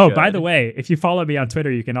 which you should. By the way, if you follow me on Twitter,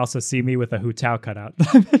 you can also see me with a Hu Tao cutout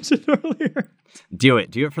that I mentioned earlier. Do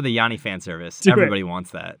it for the Yanni fan service. Everybody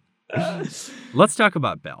wants that. Let's talk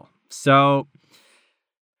about Belle. So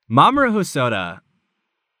Mamoru Hosoda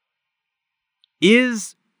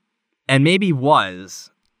is, and maybe was,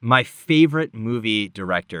 my favorite movie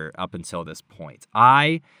director up until this point.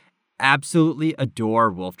 I absolutely adore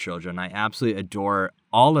Wolf Children. I absolutely adore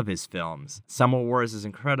all of his films. Summer Wars is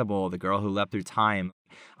incredible. The Girl Who Leapt Through Time.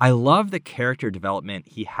 I love the character development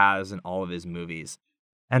he has in all of his movies.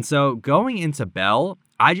 And so going into Belle,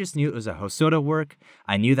 I just knew it was a Hosoda work.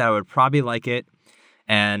 I knew that I would probably like it.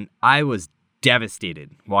 And I was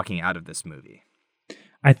devastated walking out of this movie.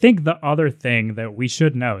 I think the other thing that we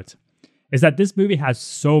should note is that this movie has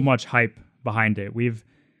so much hype behind it. We've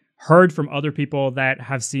heard from other people that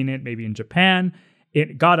have seen it, maybe in Japan.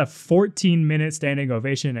 It got a 14-minute standing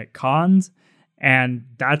ovation at Cannes, and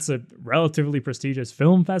that's a relatively prestigious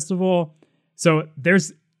film festival. So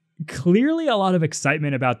there's clearly a lot of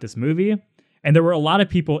excitement about this movie, and there were a lot of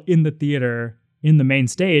people in the theater, in the main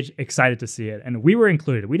stage, excited to see it, and we were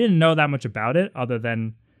included. We didn't know that much about it other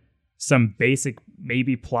than some basic,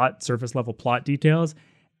 maybe surface level plot details,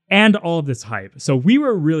 and all of this hype. So we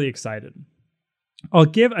were really excited. I'll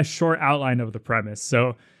give a short outline of the premise.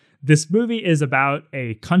 So this movie is about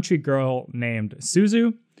a country girl named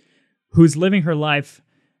Suzu who's living her life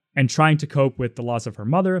and trying to cope with the loss of her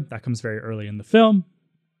mother. That comes very early in the film.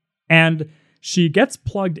 And she gets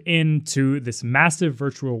plugged into this massive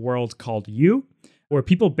virtual world called You, where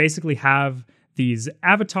people basically have these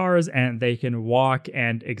avatars and they can walk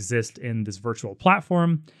and exist in this virtual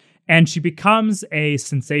platform. And she becomes a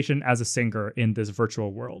sensation as a singer in this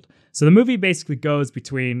virtual world. So the movie basically goes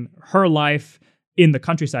between her life in the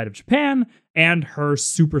countryside of Japan and her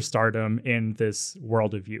superstardom in this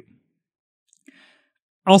world of You.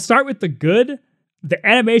 I'll start with the good. The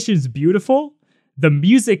animation is beautiful. The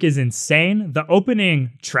music is insane. The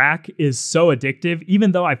opening track is so addictive.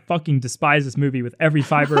 Even though I fucking despise this movie with every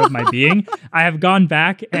fiber of my being, I have gone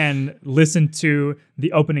back and listened to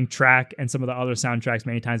the opening track and some of the other soundtracks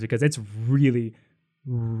many times because it's really,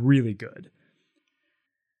 really good.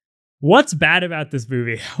 What's bad about this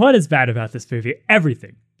movie? What is bad about this movie?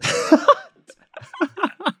 Everything.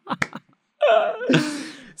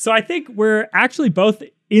 So I think we're actually both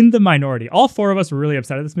in the minority. All four of us were really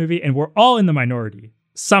upset at this movie, and we're all in the minority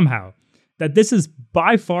somehow that this is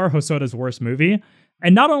by far Hosoda's worst movie.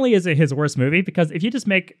 And not only is it his worst movie, because if you just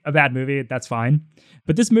make a bad movie, that's fine.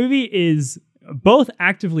 But this movie is both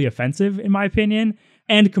actively offensive, in my opinion,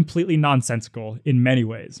 and completely nonsensical in many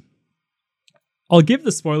ways. I'll give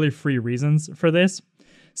the spoiler-free reasons for this.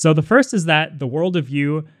 So the first is that the world of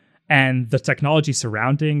you and the technology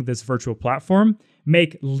surrounding this virtual platform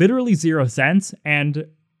make literally zero sense and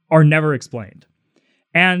are never explained.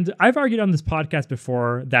 And I've argued on this podcast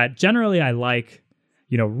before that generally I like,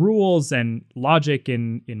 rules and logic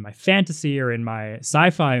in my fantasy or in my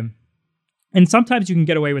sci-fi. And sometimes you can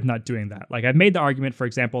get away with not doing that. Like I've made the argument, for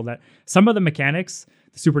example, that some of the mechanics,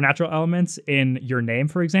 the supernatural elements in Your Name,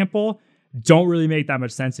 for example, don't really make that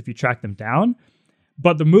much sense if you track them down.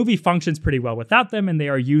 But the movie functions pretty well without them, and they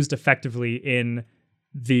are used effectively in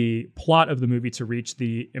the plot of the movie to reach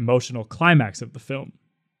the emotional climax of the film.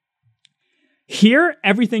 Here,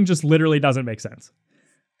 everything just literally doesn't make sense.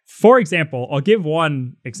 For example, I'll give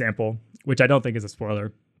one example, which I don't think is a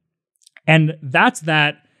spoiler. And that's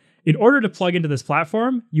that in order to plug into this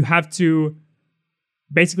platform, you have to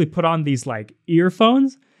basically put on these like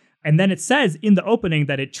earphones. And then it says in the opening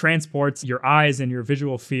that it transports your eyes and your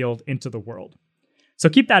visual field into the world. So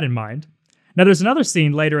keep that in mind. Now, there's another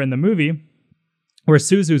scene later in the movie where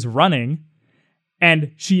Suzu's running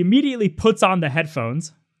and she immediately puts on the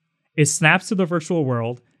headphones. It snaps to the virtual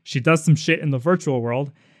world. She does some shit in the virtual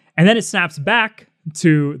world. And then it snaps back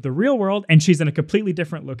to the real world and she's in a completely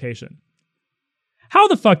different location. How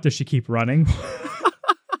the fuck does she keep running?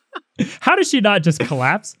 How does she not just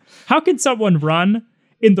collapse? How can someone run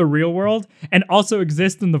in the real world and also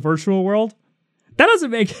exist in the virtual world? That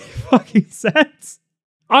doesn't make fucking sense.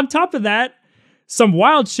 On top of that, some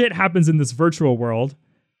wild shit happens in this virtual world.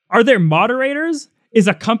 Are there moderators? Is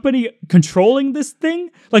a company controlling this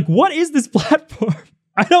thing? Like, what is this platform?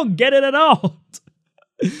 I don't get it at all.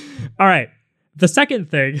 All right. The second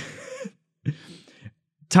thing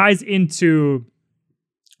ties into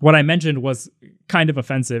what I mentioned was kind of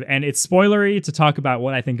offensive, and it's spoilery to talk about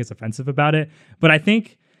what I think is offensive about it. But I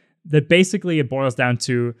think that basically it boils down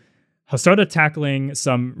to Hosoda tackling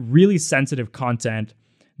some really sensitive content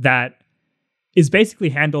that is basically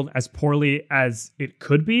handled as poorly as it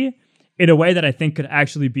could be, in a way that I think could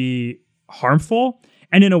actually be harmful,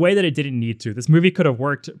 and in a way that it didn't need to. This movie could have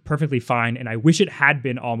worked perfectly fine, and I wish it had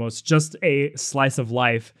been almost just a slice of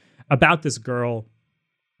life about this girl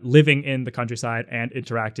living in the countryside and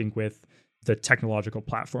interacting with the technological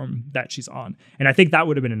platform that she's on. And I think that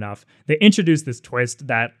would have been enough. They introduced this twist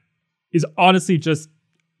that is honestly just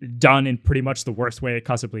done in pretty much the worst way it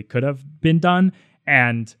possibly could have been done.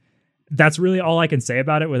 And that's really all I can say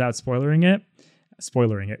about it without spoiling it.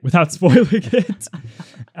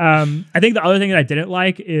 I think the other thing that I didn't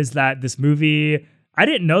like is that this movie, I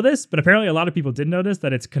didn't know this, but apparently a lot of people did notice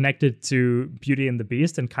that it's connected to Beauty and the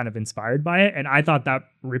Beast and kind of inspired by it. And I thought that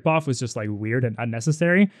ripoff was just like weird and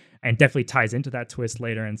unnecessary and definitely ties into that twist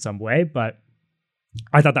later in some way. But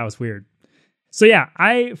I thought that was weird. So yeah,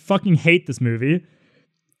 I fucking hate this movie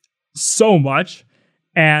so much.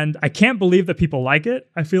 And I can't believe that people like it.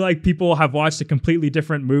 I feel like people have watched a completely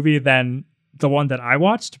different movie than the one that I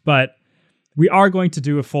watched, but we are going to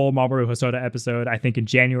do a full Mamoru Hosoda episode, I think in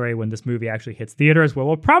January when this movie actually hits theaters, where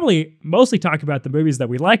we'll probably mostly talk about the movies that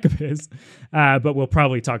we like of his, but we'll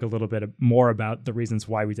probably talk a little bit more about the reasons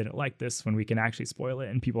why we didn't like this when we can actually spoil it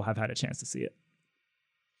and people have had a chance to see it.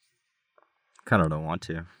 Kind of don't want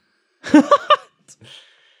to.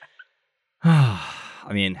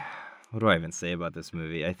 I mean, what do I even say about this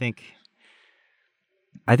movie? I think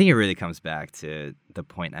it really comes back to the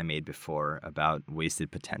point I made before about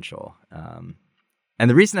wasted potential. And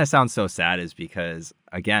the reason I sound so sad is because,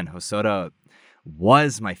 again, Hosoda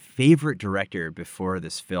was my favorite director before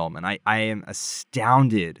this film. And I am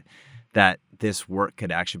astounded that this work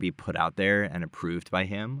could actually be put out there and approved by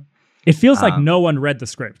him. It feels like no one read the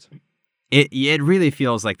script. It really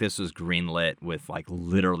feels like this was greenlit with like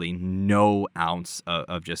literally no ounce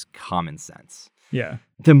of just common sense. Yeah.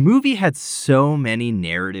 The movie had so many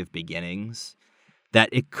narrative beginnings that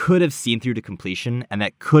it could have seen through to completion and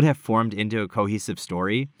that could have formed into a cohesive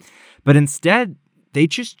story. But instead, they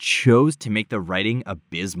just chose to make the writing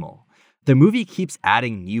abysmal. The movie keeps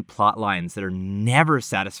adding new plot lines that are never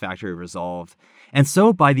satisfactorily resolved. And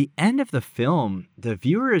so by the end of the film, the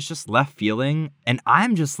viewer is just left feeling, and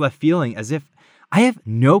I'm just left feeling as if I have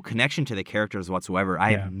no connection to the characters whatsoever.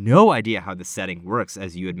 I have no idea how the setting works,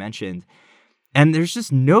 as you had mentioned. And there's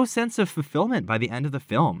just no sense of fulfillment by the end of the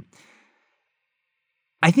film.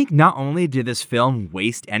 I think not only did this film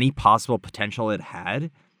waste any possible potential it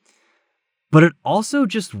had, but it also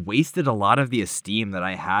just wasted a lot of the esteem that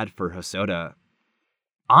I had for Hosoda.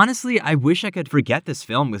 Honestly, I wish I could forget this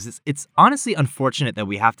film because it's honestly unfortunate that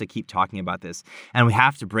we have to keep talking about this and we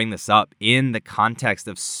have to bring this up in the context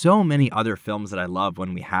of so many other films that I love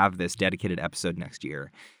when we have this dedicated episode next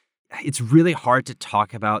year. It's really hard to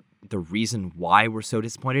talk about the reason why we're so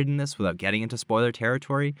disappointed in this without getting into spoiler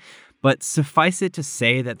territory, but suffice it to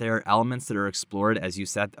say that there are elements that are explored, as you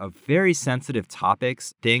said, of very sensitive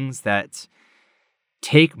topics, things that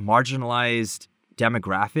take marginalized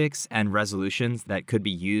demographics and resolutions that could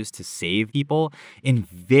be used to save people in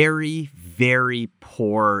very, very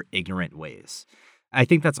poor, ignorant ways. I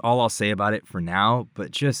think that's all I'll say about it for now,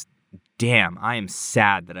 but just damn, I am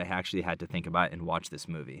sad that I actually had to think about it and watch this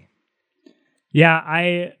movie. Yeah,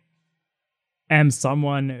 I am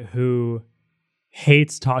someone who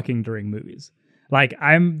hates talking during movies. Like,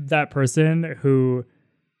 I'm that person who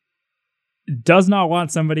does not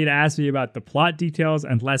want somebody to ask me about the plot details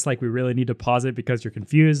unless like we really need to pause it because you're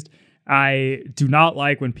confused. I do not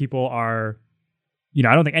like when people are, I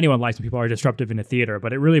don't think anyone likes when people are disruptive in a theater,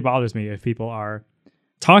 but it really bothers me if people are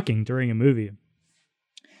talking during a movie.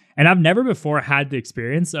 And I've never before had the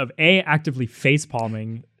experience of actively face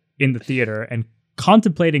palming in the theater and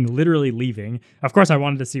contemplating literally leaving. Of course, I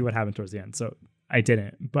wanted to see what happened towards the end, so I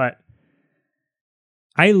didn't. But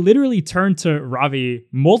I literally turned to Ravi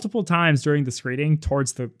multiple times during the screening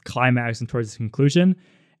towards the climax and towards the conclusion.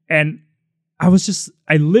 And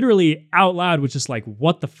I literally out loud was just like,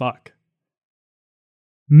 what the fuck?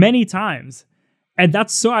 Many times. And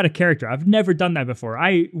that's so out of character. I've never done that before.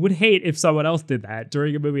 I would hate if someone else did that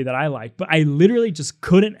during a movie that I liked, but I literally just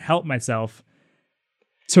couldn't help myself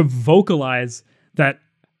to vocalize that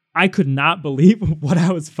I could not believe what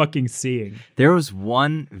I was fucking seeing. There was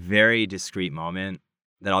one very discrete moment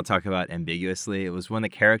that I'll talk about ambiguously. It was when the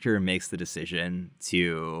character makes the decision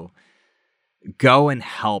to go and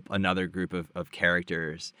help another group of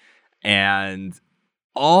characters. And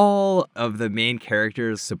all of the main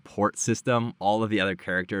character's support system, all of the other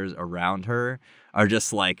characters around her are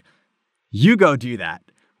just like, you go do that.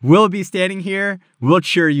 We'll be standing here. We'll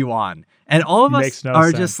cheer you on. And all of us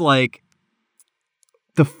are just like,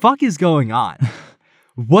 the fuck is going on?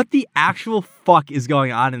 What the actual fuck is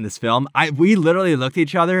going on in this film? We literally looked at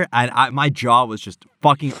each other and my jaw was just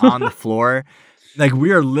fucking on the floor. Like,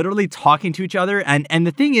 we are literally talking to each other. And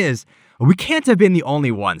the thing is, we can't have been the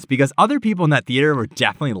only ones because other people in that theater were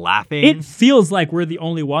definitely laughing. It feels like we're the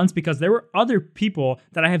only ones because there were other people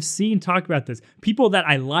that I have seen talk about this. People that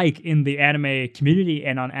I like in the anime community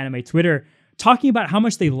and on anime Twitter talking about how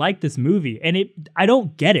much they like this movie. And I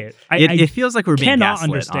don't get it. It feels like we're being gaslit,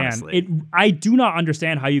 understand. Honestly. I do not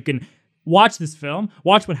understand how you can watch this film,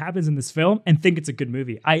 watch what happens in this film, and think it's a good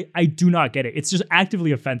movie. I do not get it. It's just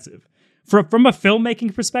actively offensive. From a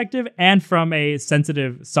filmmaking perspective and from a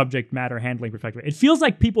sensitive subject matter handling perspective, it feels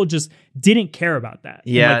like people just didn't care about that.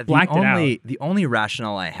 Yeah, and blacked it out. The only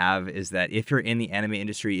rationale I have is that if you're in the anime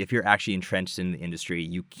industry, if you're actually entrenched in the industry,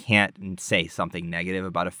 you can't say something negative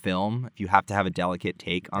about a film. You have to have a delicate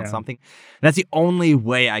take on something. That's the only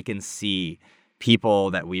way I can see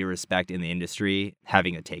people that we respect in the industry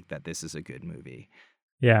having a take that this is a good movie.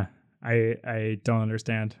 Yeah, I don't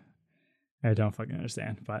understand. I don't fucking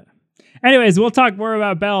understand, but... Anyways, we'll talk more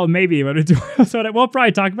about Belle maybe when we do episode. We'll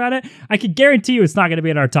probably talk about it. I can guarantee you it's not going to be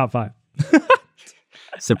in our top 5.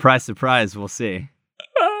 Surprise, surprise. We'll see.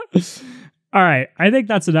 All right. I think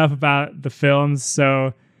that's enough about the films.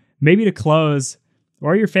 So maybe to close, what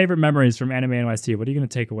are your favorite memories from Anime NYC? What are you going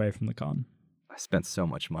to take away from the con? I spent so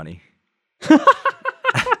much money.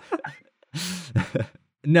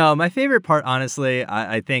 No, my favorite part, honestly,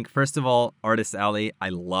 I think, first of all, Artist Alley. I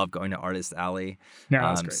love going to Artist Alley. Yeah,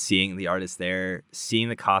 that's great. Seeing the artists there, seeing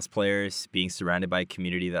the cosplayers, being surrounded by a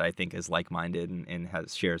community that I think is like-minded and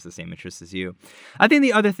shares the same interests as you. I think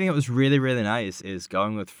the other thing that was really, really nice is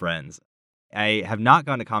going with friends. I have not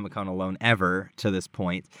gone to Comic-Con alone ever to this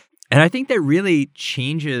point. And I think that really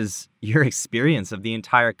changes your experience of the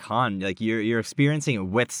entire con. Like, you're experiencing it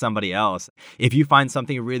with somebody else. If you find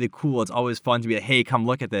something really cool, it's always fun to be like, hey, come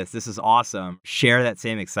look at this. This is awesome. Share that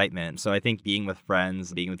same excitement. So I think being with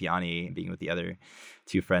friends, being with Yanni, being with the other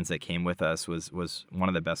 2 friends that came with us was one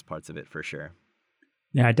of the best parts of it for sure.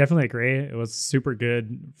 Yeah, I definitely agree. It was super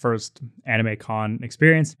good first Anime Con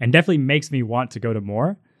experience and definitely makes me want to go to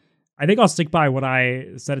more. I think I'll stick by what I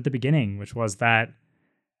said at the beginning, which was that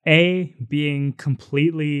being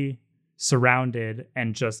completely surrounded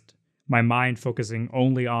and just my mind focusing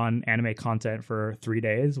only on anime content for 3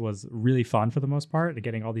 days was really fun for the most part. And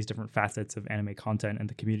getting all these different facets of anime content and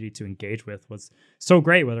the community to engage with was so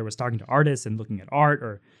great, whether it was talking to artists and looking at art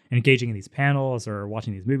or engaging in these panels or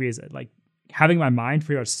watching these movies. Like having my mind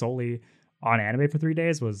pretty much solely on anime for 3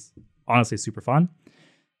 days was honestly super fun.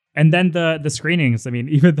 And then the screenings, I mean,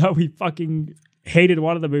 even though we fucking hated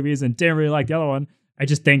one of the movies and didn't really like the other one, I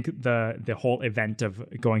just think the whole event of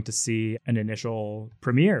going to see an initial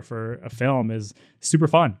premiere for a film is super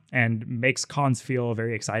fun and makes cons feel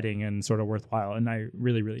very exciting and sort of worthwhile. And I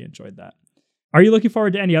really, really enjoyed that. Are you looking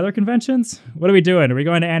forward to any other conventions? What are we doing? Are we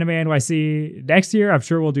going to Anime NYC next year? I'm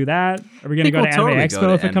sure we'll do that. Are we going to go to Anime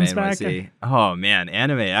Expo if it comes back? Oh, man,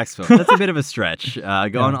 Anime Expo. That's a bit of a stretch.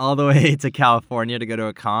 Going all the way to California to go to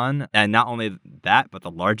a con. And not only that, but the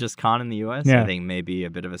largest con in the U.S. I think may be a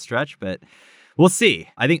bit of a stretch, but we'll see.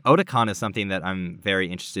 I think Otakon is something that I'm very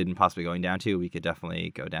interested in possibly going down to. We could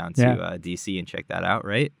definitely go down to DC and check that out,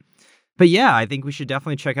 right? But yeah, I think we should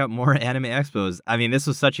definitely check out more anime expos. I mean, this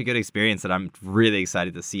was such a good experience that I'm really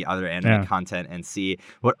excited to see other anime content and see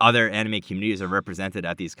what other anime communities are represented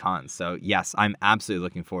at these cons. So yes, I'm absolutely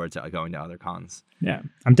looking forward to going to other cons. Yeah,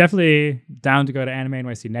 I'm definitely down to go to Anime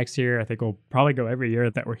NYC next year. I think we'll probably go every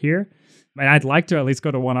year that we're here. And I'd like to at least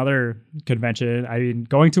go to one other convention. I mean,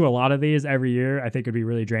 going to a lot of these every year, I think would be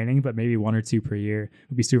really draining, but maybe 1 or 2 per year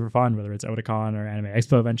would be super fun, whether it's Otakon or Anime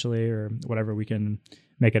Expo eventually or whatever we can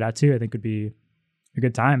make it out to. I think would be a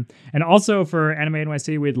good time. And also for Anime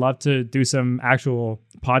NYC, we'd love to do some actual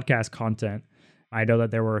podcast content. I know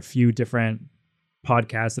that there were a few different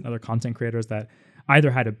podcasts and other content creators that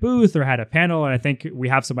either had a booth or had a panel. And I think we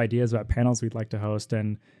have some ideas about panels we'd like to host.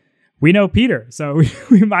 And we know Peter, so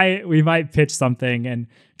we might pitch something and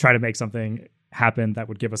try to make something happen that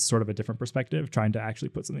would give us sort of a different perspective, trying to actually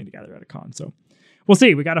put something together at a con. So we'll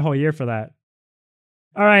see. We got a whole year for that.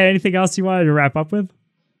 All right. Anything else you wanted to wrap up with?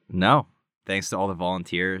 No. Thanks to all the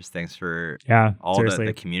volunteers. Thanks for all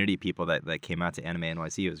the community people that came out to Anime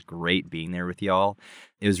NYC. It was great being there with y'all.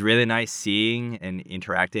 It was really nice seeing and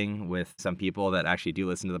interacting with some people that actually do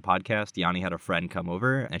listen to the podcast. Yanni had a friend come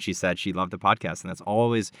over and she said she loved the podcast. And that's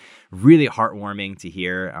always really heartwarming to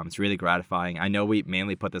hear. It's really gratifying. I know we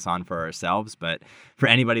mainly put this on for ourselves, but for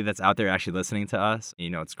anybody that's out there actually listening to us,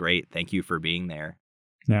 it's great. Thank you for being there.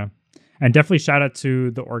 Yeah. And definitely shout out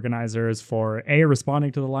to the organizers for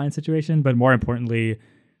responding to the line situation, but more importantly,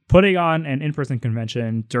 putting on an in-person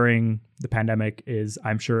convention during the pandemic is,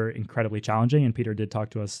 I'm sure, incredibly challenging. And Peter did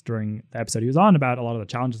talk to us during the episode he was on about a lot of the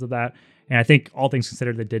challenges of that. And I think all things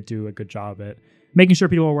considered, they did do a good job at making sure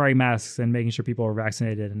people are wearing masks and making sure people are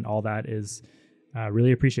vaccinated, and all that is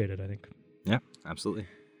really appreciated, I think. Yeah, absolutely.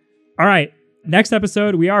 All right. Next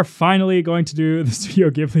episode, we are finally going to do the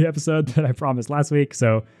Studio Ghibli episode that I promised last week.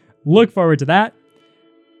 So look forward to that.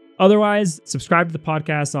 Otherwise, subscribe to the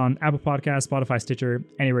podcast on Apple Podcasts, Spotify, Stitcher,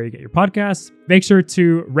 anywhere you get your podcasts. Make sure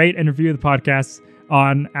to rate and review the podcast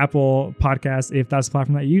on Apple Podcasts if that's the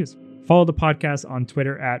platform that you use. Follow the podcast on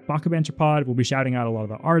Twitter at BakaBanterPod. We'll be shouting out a lot of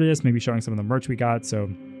the artists, maybe showing some of the merch we got. So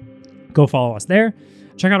go follow us there.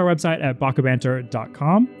 Check out our website at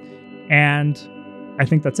bakabanter.com. And I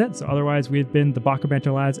think that's it. So otherwise, we've been the Baka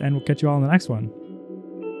Banter lads, and we'll catch you all in the next one.